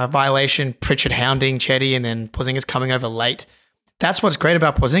violation, Pritchard hounding Chetty, and then Porzingis coming over late. That's what's great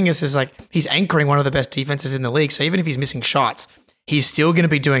about Porzingis is like he's anchoring one of the best defenses in the league. So even if he's missing shots, he's still going to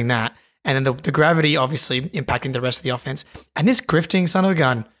be doing that. And then the gravity obviously impacting the rest of the offense. And this grifting son of a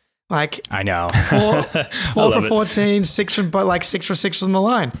gun, like I know, 4 for 14, 6 for 6 from the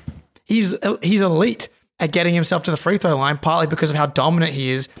line. He's elite at getting himself to the free throw line, partly because of how dominant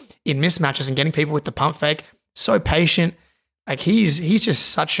he is in mismatches and getting people with the pump fake. So patient, like he's just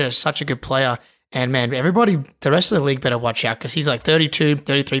such a good player. And man, everybody, the rest of the league better watch out because he's like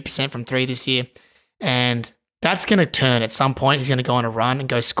 33% from 3 this year, and that's going to turn at some point. He's going to go on a run and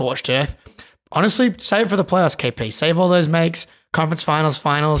go scorched earth. Honestly, save it for the playoffs, KP. Save all those makes, conference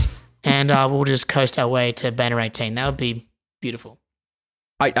finals, and we'll just coast our way to banner 18. That would be beautiful.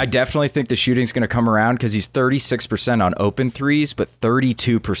 I definitely think the shooting's going to come around because he's 36% on open threes, but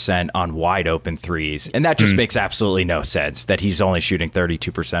 32% on wide open threes. And that just makes absolutely no sense that he's only shooting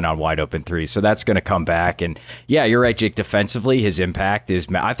 32% on wide open threes. So that's going to come back. And yeah, you're right, Jake. Defensively, his impact is,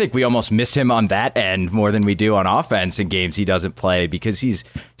 I think we almost miss him on that end more than we do on offense in games he doesn't play because he's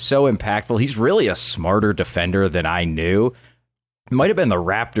so impactful. He's really a smarter defender than I knew. It might have been the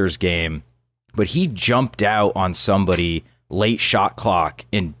Raptors game, but he jumped out on somebody late shot clock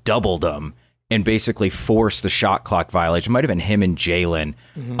and doubled them and basically forced the shot clock violation. It might have been him and Jalen.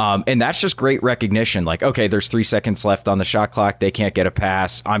 And that's just great recognition. Like, okay, there's 3 seconds left on the shot clock. They can't get a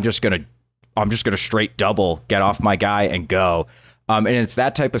pass. I'm just gonna straight double, get off my guy and go. And it's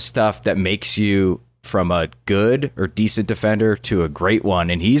that type of stuff that makes you from a good or decent defender to a great one.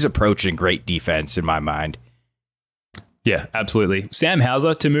 And he's approaching great defense in my mind. Yeah, absolutely. Sam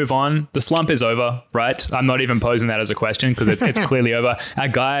Hauser, to move on, the slump is over, right? I'm not even posing that as a question because it's clearly over. Our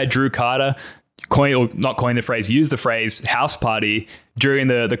guy, Drew Carter, used the phrase house party during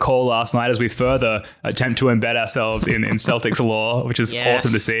the call last night as we further attempt to embed ourselves in Celtics lore, which is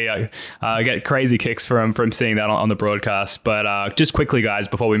awesome to see. I get crazy kicks from seeing that on the broadcast. But just quickly, guys,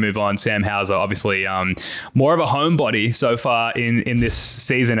 before we move on, Sam Hauser, obviously more of a homebody so far in this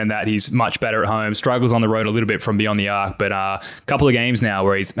season, and that he's much better at home, struggles on the road a little bit from beyond the arc, but a couple of games now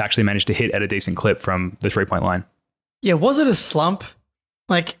where he's actually managed to hit at a decent clip from the 3-point line. Yeah, was it a slump?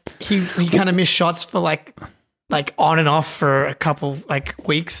 Like he kind of missed shots for like on and off for a couple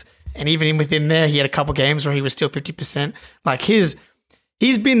weeks, and even within there, he had a couple games where he was still 50%. Like he's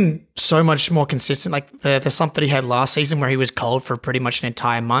been so much more consistent. Like the slump that he had last season, where he was cold for pretty much an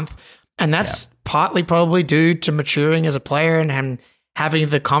entire month, and that's partly probably due to maturing as a player and having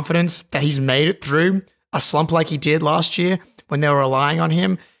the confidence that he's made it through a slump like he did last year when they were relying on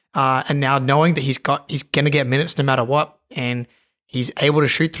him, and now knowing that he's going to get minutes no matter what, and he's able to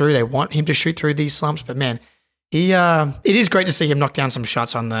shoot through. They want him to shoot through these slumps, but man, it is great to see him knock down some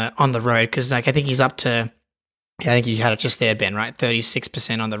shots on the road because I think he's up to, I think you had it just there, Ben, right?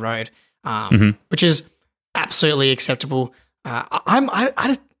 36% on the road, which is absolutely acceptable. Maybe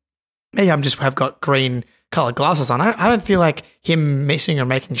I'm just have got green colored glasses on. I don't feel like him missing or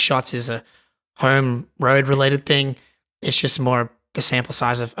making shots is a home road related thing. It's just more the sample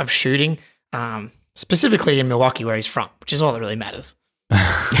size of shooting. Specifically in Milwaukee, where he's from, which is all that really matters.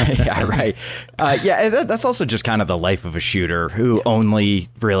 Yeah, right. That's also just kind of the life of a shooter who only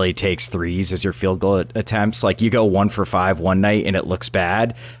really takes threes as your field goal attempts. Like you go 1 for 5 one night and it looks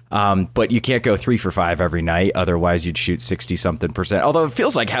bad, but you can't go 3 for 5 every night. Otherwise, you'd shoot 60-something%. Although it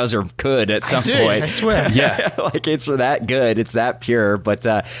feels like Hauser could at some point. I swear. Yeah. Like it's that good. It's that pure. But,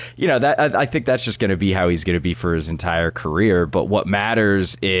 I think that's just going to be how he's going to be for his entire career. But what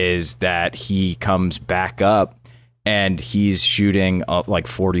matters is that he comes back up and he's shooting like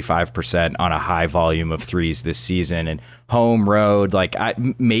 45% on a high volume of threes this season, and home road. Like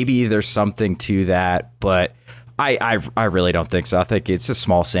maybe there's something to that, but I really don't think so. I think it's a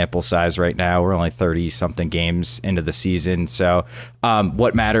small sample size right now. We're only 30 something games into the season. So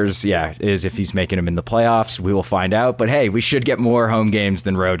what matters, is if he's making them in the playoffs. We will find out. But hey, we should get more home games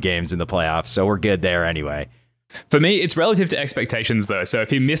than road games in the playoffs. So we're good there anyway. For me, it's relative to expectations, though. So if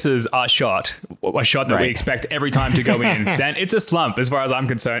he misses a shot that we expect every time to go in, then it's a slump as far as I'm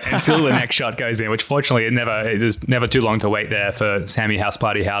concerned until the next shot goes in, which fortunately there's never too long to wait there for Sammy House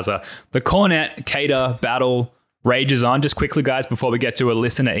Party Hauser. The Cornet Cater battle rages on. Just quickly, guys, before we get to a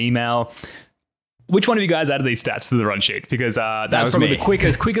listener email, which one of you guys added these stats to the run sheet? Because that's probably me.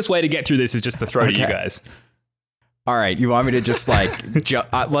 the quickest way to get through this is just to throw to you guys. All right, you want me to just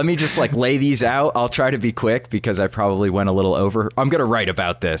let me just lay these out? I'll try to be quick because I probably went a little over. I'm going to write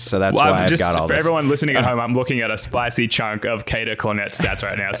about this, so that's why I've got all for this. For everyone listening at home, I'm looking at a spicy chunk of Cater Cornet stats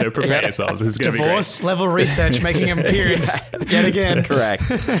right now, so prepare yourselves. This is going to be great. Divorced level research making an appearance yet again. Correct.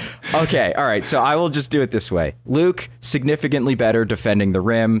 Okay, all right, so I will just do it this way. Luke, significantly better defending the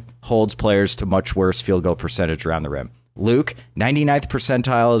rim, holds players to much worse field goal percentage around the rim. Luke, 99th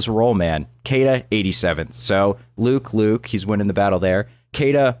percentile as a roll man. Kata, 87th. So Luke, he's winning the battle there.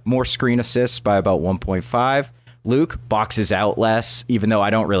 Kata, more screen assists by about 1.5. Luke boxes out less, even though I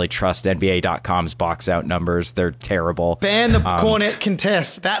don't really trust NBA.com's box out numbers. They're terrible. Ban the Cornet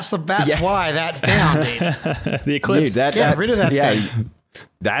contest. That's why that's down, dude. The Eclipse. Get rid of that thing.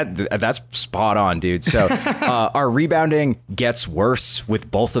 That's spot on, dude. So our rebounding gets worse with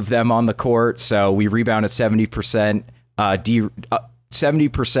both of them on the court. So we rebound at 70%.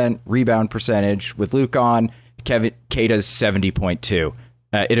 70% rebound percentage with Luke on. Kata's 70.2.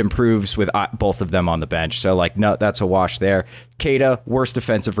 It improves with both of them on the bench. So no, that's a wash there. Kata, worst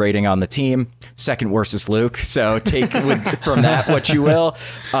defensive rating on the team. Second worst is Luke. So take from that what you will.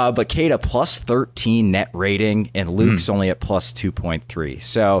 But Kata plus 13 net rating and Luke's only at plus 2.3.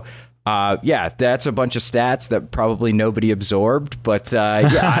 So that's a bunch of stats that probably nobody absorbed. But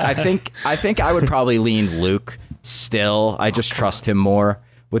I think I would probably lean Luke still. I just trust him more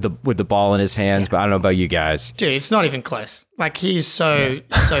with the ball in his hands, but I don't know about you guys. Dude, it's not even close. Like he's so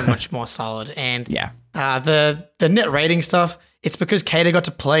much more solid. And the net rating stuff, it's because Cater got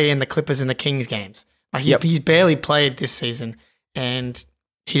to play in the Clippers and the Kings games. Like he's barely played this season, and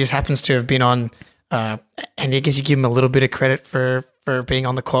he just happens to have been on. And I guess you give him a little bit of credit for being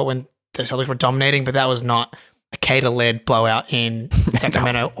on the court when the Celtics were dominating, but that was not a Cater-led blowout in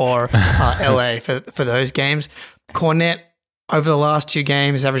Sacramento or LA for those games. Cornet, over the last 2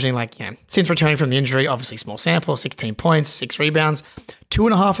 games, averaging since returning from the injury, obviously small sample, 16 points, 6 rebounds,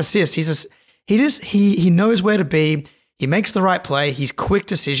 2.5 assists. He knows where to be. He makes the right play. He's quick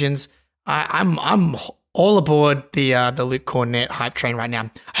decisions. I'm all aboard the Luke Cornet hype train right now.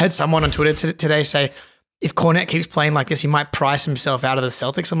 I heard someone on Twitter today say if Cornet keeps playing like this, he might price himself out of the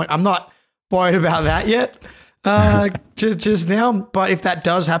Celtics. I'm like, I'm not worried about that yet. Just now, but if that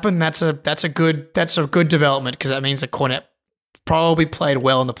does happen, that's a good development because that means that Cornet probably played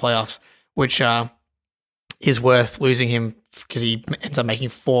well in the playoffs, which is worth losing him because he ends up making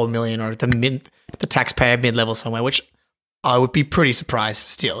 $4 million or the taxpayer mid level somewhere, which I would be pretty surprised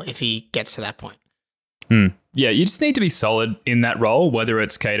still if he gets to that point. Yeah, you just need to be solid in that role, whether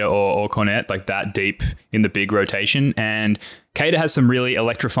it's Cater or Cornet, like that deep in the big rotation. And Cater has some really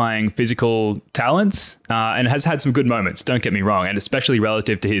electrifying physical talents and has had some good moments, don't get me wrong, and especially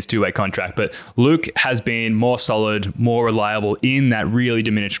relative to his 2-way contract. But Luke has been more solid, more reliable in that really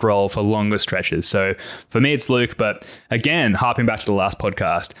diminished role for longer stretches. So for me, it's Luke. But again, harping back to the last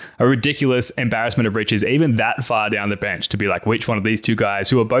podcast, a ridiculous embarrassment of riches, even that far down the bench to be like, which one of these 2 guys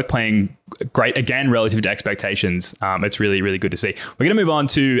who are both playing great, again, relative to expectations. It's really, really good to see. We're going to move on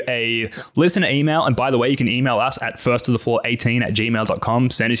to a listener email. And by the way, you can email us at firsttothefloor18@gmail.com.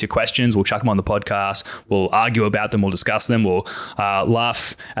 Send us your questions. We'll chuck them on the podcast. We'll argue about them. We'll discuss them. We'll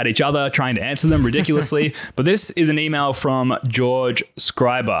laugh at each other trying to answer them ridiculously. But this is an email from George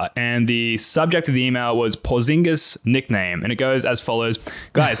Scriber. And the subject of the email was Porzingis nickname. And it goes as follows.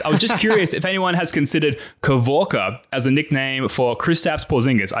 Guys, I was just curious if anyone has considered Kavorka as a nickname for Kristaps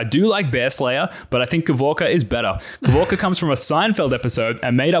Porzingis. I do like Bear Slayer, but I think Kavorka is better. Kavorka comes from a Seinfeld episode,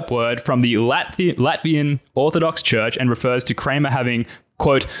 a made-up word from the Latvian Orthodox Church, and refers to Kramer having,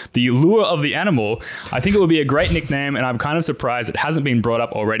 quote, the lure of the animal. I think it would be a great nickname, and I'm kind of surprised it hasn't been brought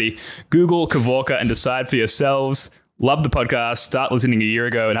up already. Google Kavorka and decide for yourselves. Love the podcast. Start listening a year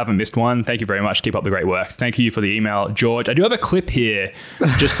ago and haven't missed one. Thank you very much. Keep up the great work. Thank you for the email, George. I do have a clip here,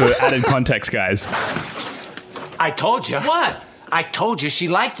 just for added context, guys. I told you. What? I told you she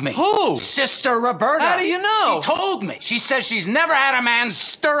liked me. Who? Sister Roberta. How do you know? She told me. She says she's never had a man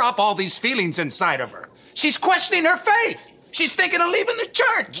stir up all these feelings inside of her. She's questioning her faith. She's thinking of leaving the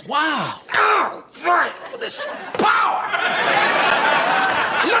church. Wow. Oh, right. This power.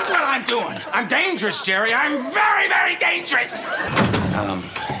 Look what I'm doing. I'm dangerous, Jerry. I'm very, very dangerous.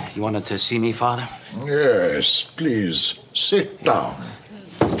 You wanted to see me, Father? Yes, please, sit down.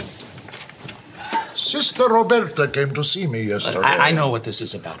 Sister Roberta came to see me yesterday. I know what this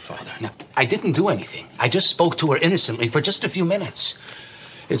is about, Father. Now, I didn't do anything. I just spoke to her innocently for just a few minutes.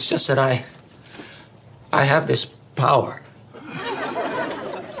 It's just that I have this power.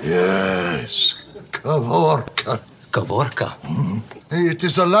 Yes, Kavorka. Kavorka. It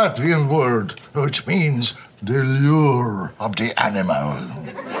is a Latvian word, which means the lure of the animal.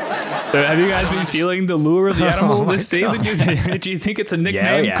 So have you guys been feeling the lure of the animal this season? Do you think it's a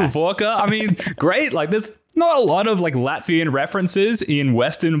nickname, Kavorka? I mean, great. Like, there's not a lot of like Latvian references in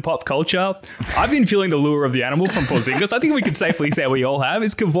Western pop culture. I've been feeling the lure of the animal from Porzingis. I think we can safely say we all have.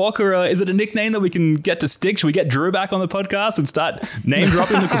 Is Kavorka, is it a nickname that we can get to stick? Should we get Drew back on the podcast and start name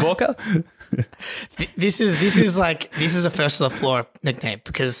dropping the Kavorka? This is a first of the floor nickname,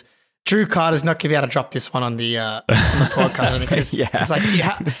 because Drew Carter's not going to be able to drop this one on the podcast. Because it's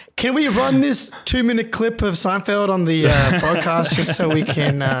like, can we run this 2-minute clip of Seinfeld on the broadcast just so we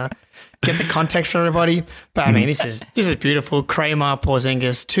can get the context for everybody? But I mean, this is beautiful. Kramer,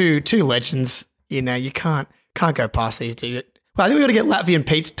 Porzingis, two legends. You know, you can't go past these two. Well, I think we got to get Latvian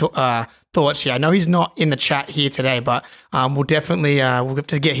Pete's thoughts here. I know he's not in the chat here today, but we'll definitely we'll have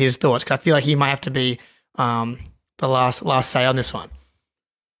to get his thoughts, because I feel like he might have to be the last say on this one.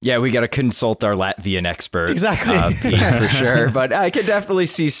 Yeah, we got to consult our Latvian expert. Exactly. Pete, for sure. But I could definitely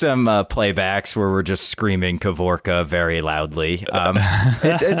see some playbacks where we're just screaming Kavorka very loudly.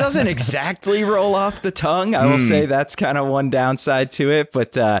 It doesn't exactly roll off the tongue. I will say that's kind of one downside to it.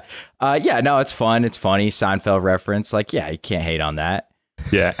 But yeah, no, it's fun. It's funny. Seinfeld reference. Like, yeah, you can't hate on that.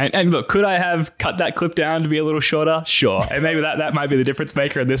 Yeah, and look, could I have cut that clip down to be a little shorter? Sure, and maybe that might be the difference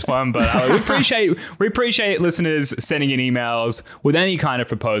maker in this one. But we appreciate listeners sending in emails with any kind of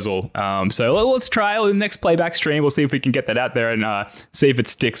proposal. So let's try the next playback stream. We'll see if we can get that out there and see if it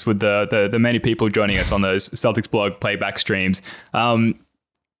sticks with the many people joining us on those Celtics blog playback streams.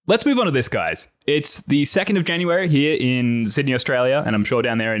 Let's move on to this, guys. It's the 2nd of January here in Sydney, Australia, and I'm sure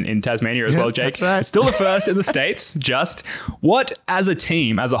down there in Tasmania as well, Jake. That's right. It's still the first in the States. Just what, as a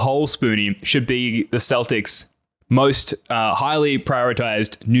team, as a whole, Spoonie, should be the Celtics' most highly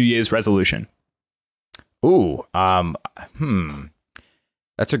prioritized New Year's resolution? Ooh,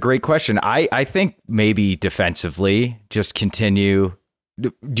 that's a great question. I think maybe defensively, just continue.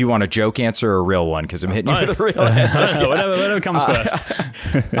 Do you want a joke answer or a real one? Because I'm hitting you with a real answer. Whatever comes first.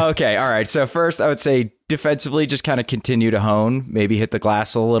 Okay, all right. So first, I would say defensively, just kind of continue to hone, maybe hit the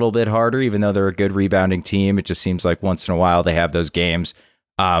glass a little bit harder, even though they're a good rebounding team. It just seems like once in a while they have those games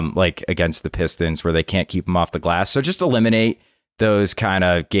like against the Pistons where they can't keep them off the glass. So just eliminate those kind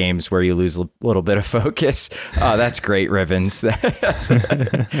of games where you lose a little bit of focus. That's great, Rivens.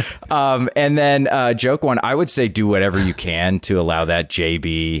 And then joke one, I would say do whatever you can to allow that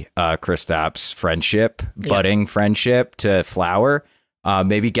JB Kristaps friendship, budding friendship to flower.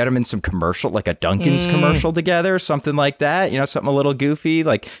 Maybe get them in some commercial, like a Dunkin's commercial together, something like that. You know, something a little goofy,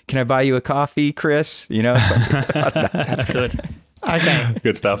 like, can I buy you a coffee, Chris? You know, something. That's good. Okay.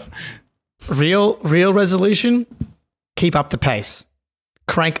 Good stuff. Real resolution. Keep up the pace.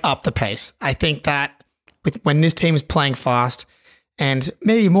 Crank up the pace. I think that when this team is playing fast, and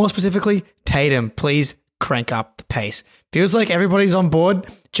maybe more specifically, Tatum, please crank up the pace. Feels like everybody's on board.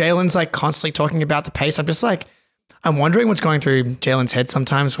 Jalen's like constantly talking about the pace. I'm wondering what's going through Jalen's head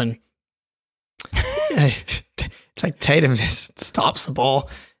sometimes when it's like Tatum just stops the ball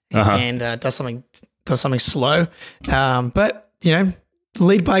and does something slow. But, you know,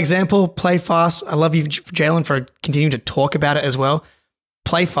 lead by example, play fast. I love you, Jalen, for continuing to talk about it as well.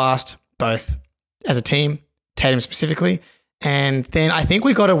 Play fast, both as a team, Tatum specifically. And then I think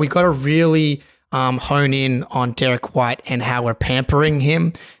we got to really hone in on Derek White and how we're pampering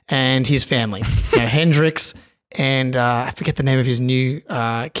him and his family. You know, Hendricks and I forget the name of his new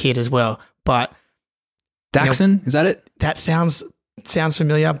kid as well. But Daxon, is that it? That sounds sounds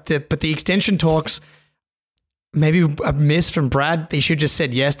familiar. But the extension talks, maybe a miss from Brad. They should just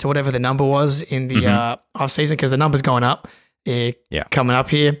said yes to whatever the number was in the offseason, because the number's going up coming up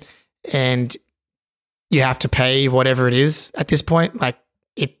here. And you have to pay whatever it is at this point. Like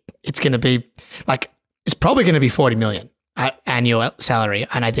it's going to be like, it's probably going to be 40 million annual salary.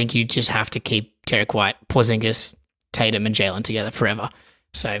 And I think you just have to keep Derek White, Porzingis, Tatum and Jalen together forever.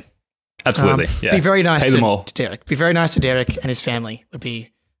 So absolutely. Be very nice to Derek. Be very nice to Derek and his family would be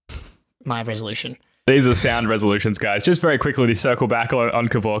my resolution. These are sound resolutions, guys. Just very quickly to circle back on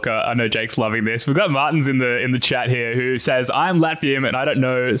Kavorka. I know Jake's loving this. We've got Martin's in the chat here who says, I'm Latvian and I don't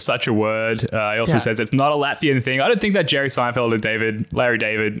know such a word. He also says it's not a Latvian thing. I don't think that Jerry Seinfeld and Larry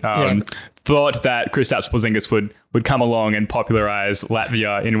David thought that Kristaps Porzingis would come along and popularize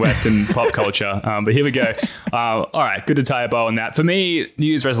Latvia in Western pop culture. But here we go. All right, good to tie a bow on that. For me, New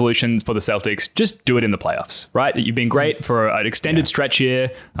Year's resolutions for the Celtics, just do it in the playoffs, right? You've been great for an extended stretch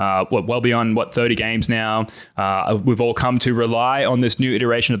here, well beyond, 30 games now. We've all come to rely on this new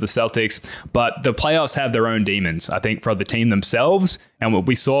iteration of the Celtics, but the playoffs have their own demons, I think, for the team themselves. And what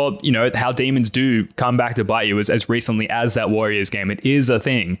we saw, how demons do come back to bite you as recently as that Warriors game. It is a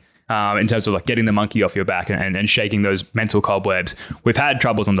thing. In terms of like getting the monkey off your back and shaking those mental cobwebs. We've had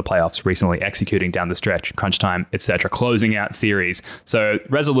troubles on the playoffs recently, executing down the stretch, crunch time, etc., closing out series. So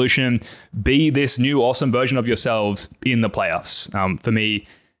resolution, be this new awesome version of yourselves in the playoffs. For me,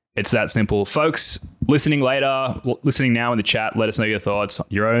 it's that simple. Folks, listening later, listening now in the chat, let us know your thoughts,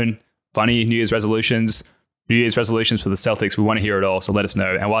 your own funny New Year's resolutions. New Year's resolutions for the Celtics. We want to hear it all, so let us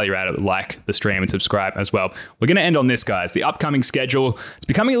know. And while you're at it, like the stream and subscribe as well. We're going to end on this, guys. The upcoming schedule is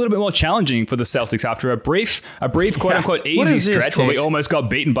becoming a little bit more challenging for the Celtics after a brief quote-unquote easy stretch where we almost got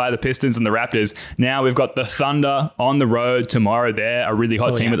beaten by the Pistons and the Raptors. Now we've got the Thunder on the road tomorrow. They're a really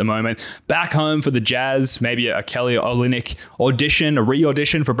hot team at the moment. Back home for the Jazz, maybe a Kelly Olynyk audition, a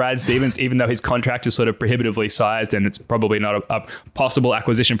re-audition for Brad Stevens, even though his contract is sort of prohibitively sized and it's probably not a possible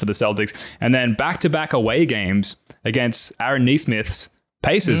acquisition for the Celtics. And then back-to-back away games against Aaron Nesmith's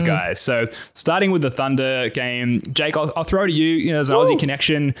Pacers, guys. So starting with the Thunder game, Jake, I'll throw to you. There's an Aussie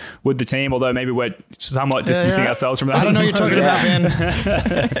connection with the team, although maybe we're somewhat distancing ourselves from that. I don't know what you're talking about, man.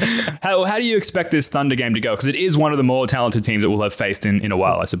 How do you expect this Thunder game to go? Because it is one of the more talented teams that we'll have faced in a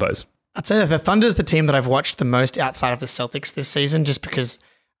while, I suppose. I'd say that the Thunder's the team that I've watched the most outside of the Celtics this season, just because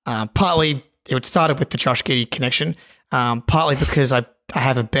partly it started with the Josh Giddey connection, partly because I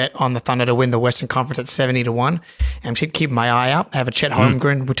have a bet on the Thunder to win the Western Conference at 70-1. And I'm keeping my eye up. I have a Chet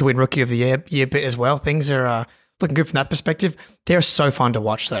Holmgren to win Rookie of the Year bit as well. Things are looking good from that perspective. They're so fun to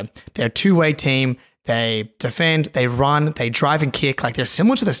watch, though. They're a two-way team. They defend, they run, they drive and kick. Like, they're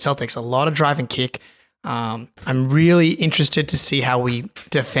similar to the Celtics, a lot of drive and kick. I'm really interested to see how we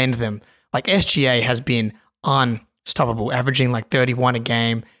defend them. Like, SGA has been unstoppable, averaging like 31 a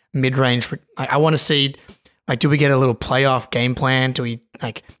game, mid-range. I want to see... Like, do we get a little playoff game plan? Do we,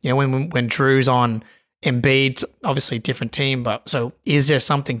 when Drew's on Embiid, obviously different team, but so is there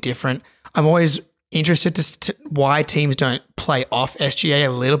something different? I'm always interested to why teams don't play off SGA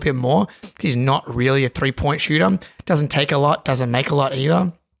a little bit more. He's not really a three-point shooter. Doesn't take a lot, doesn't make a lot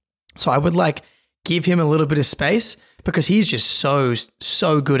either. So I would give him a little bit of space because he's just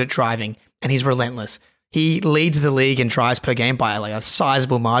so good at driving and he's relentless. He leads the league in drives per game by a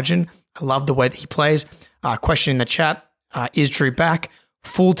sizable margin. I love the way that he plays. Question in the chat, is Drew back?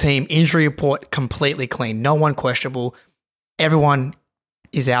 Full team injury report, completely clean. No one questionable. Everyone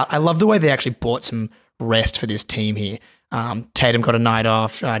is out. I love the way they actually bought some rest for this team here. Tatum got a night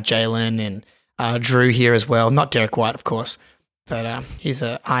off, Jalen and Drew here as well. Not Derek White, of course, but he's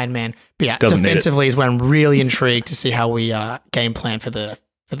an Iron Man. But yeah, defensively is where I'm really intrigued to see how we game plan for the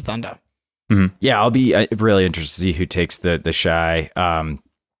Thunder. Mm-hmm. Yeah, I'll be really interested to see who takes the shy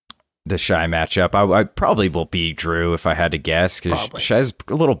matchup. I probably will be Drew if I had to guess, because Shai's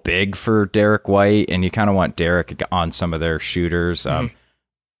a little big for Derek White, and you kind of want Derek on some of their shooters.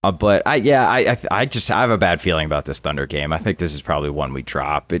 But I have a bad feeling about this Thunder game. I think this is probably one we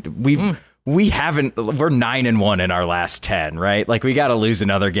drop. We're 9-1 in our last 10, right? Like, we got to lose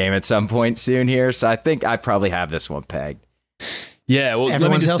another game at some point soon here. So I think I probably have this one pegged. Yeah, well,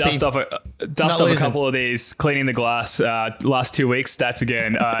 Everyone's let me just healthy. dust off a couple of these, cleaning the glass, last 2 weeks stats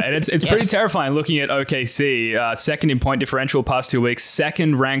again. And it's pretty terrifying looking at OKC, second in point differential past 2 weeks,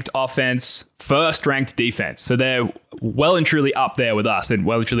 second ranked offense, first ranked defense. So they're well and truly up there with us and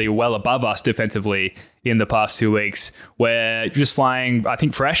well and truly well above us defensively in the past 2 weeks. We're just flying, I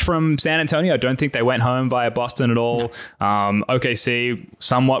think, fresh from San Antonio. I don't think they went home via Boston at all. OKC,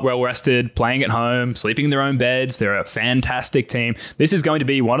 somewhat well rested, playing at home, sleeping in their own beds. They're a fantastic team. This is going to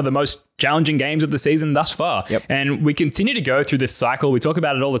be one of the most challenging games of the season thus far. Yep. And we continue to go through this cycle. We talk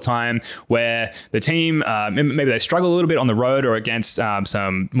about it all the time where the team, maybe they struggle a little bit on the road or against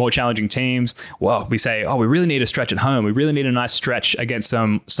some more challenging teams. Well, we say, we really need a stretch at home. We really need a nice stretch against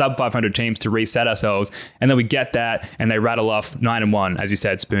some sub 500 teams to reset ourselves. And then we get that and they rattle off 9-1, as you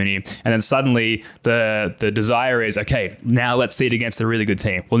said, Spoonie. And then suddenly the desire is, okay, now let's see it against a really good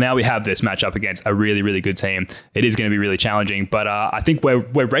team. Well, now we have this matchup against a really, really good team. It is going to be really challenging, but I think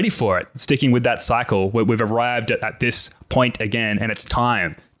we're ready for it. Sticking with that cycle, we've arrived at this point again, and it's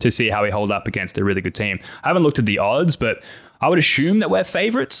time to see how we hold up against a really good team. I haven't looked at the odds, but I would assume that we're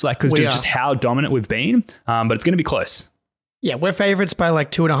favorites, because just how dominant we've been. But it's going to be close. Yeah, we're favorites by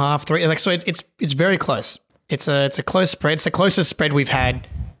like 2.5, 3. Like, so it's very close. It's a close spread. It's the closest spread we've had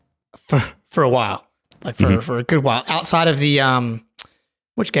for a while, like for a good while. Outside of the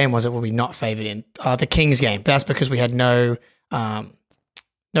which game was it? Were we not favored in the Kings game? But that's because we had no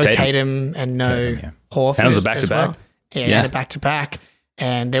Tatum and no Horford. And it was a back-to-back. Well. Yeah, a back-to-back.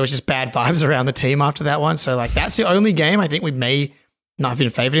 And there was just bad vibes around the team after that one. So, like, that's the only game I think we may not have been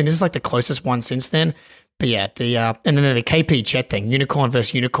favored in. This is like the closest one since then. But yeah, and then the KP Chet thing, unicorn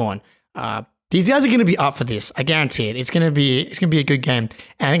versus unicorn. These guys are going to be up for this. I guarantee it. It's going to be a good game.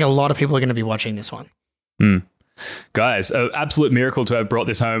 And I think a lot of people are going to be watching this one. Guys, an absolute miracle to have brought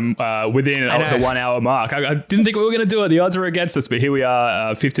this home within the 1 hour mark. I didn't think we were going to do it. The odds were against us, but here we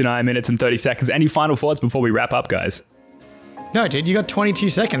are, 59 minutes and 30 seconds. Any final thoughts before we wrap up, guys? No, dude, you got 22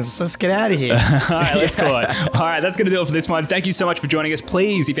 seconds. Let's get out of here. All right, let's call it. All right, that's going to do it for this one. Thank you so much for joining us.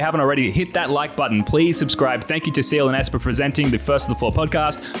 Please, if you haven't already, hit that like button. Please subscribe. Thank you to Seal and S for presenting the First of the Floor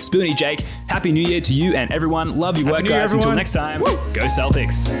podcast. Spoonie, Jake, Happy New Year to you and everyone. Love your work, guys. Until next time, Go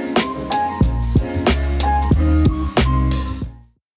Celtics.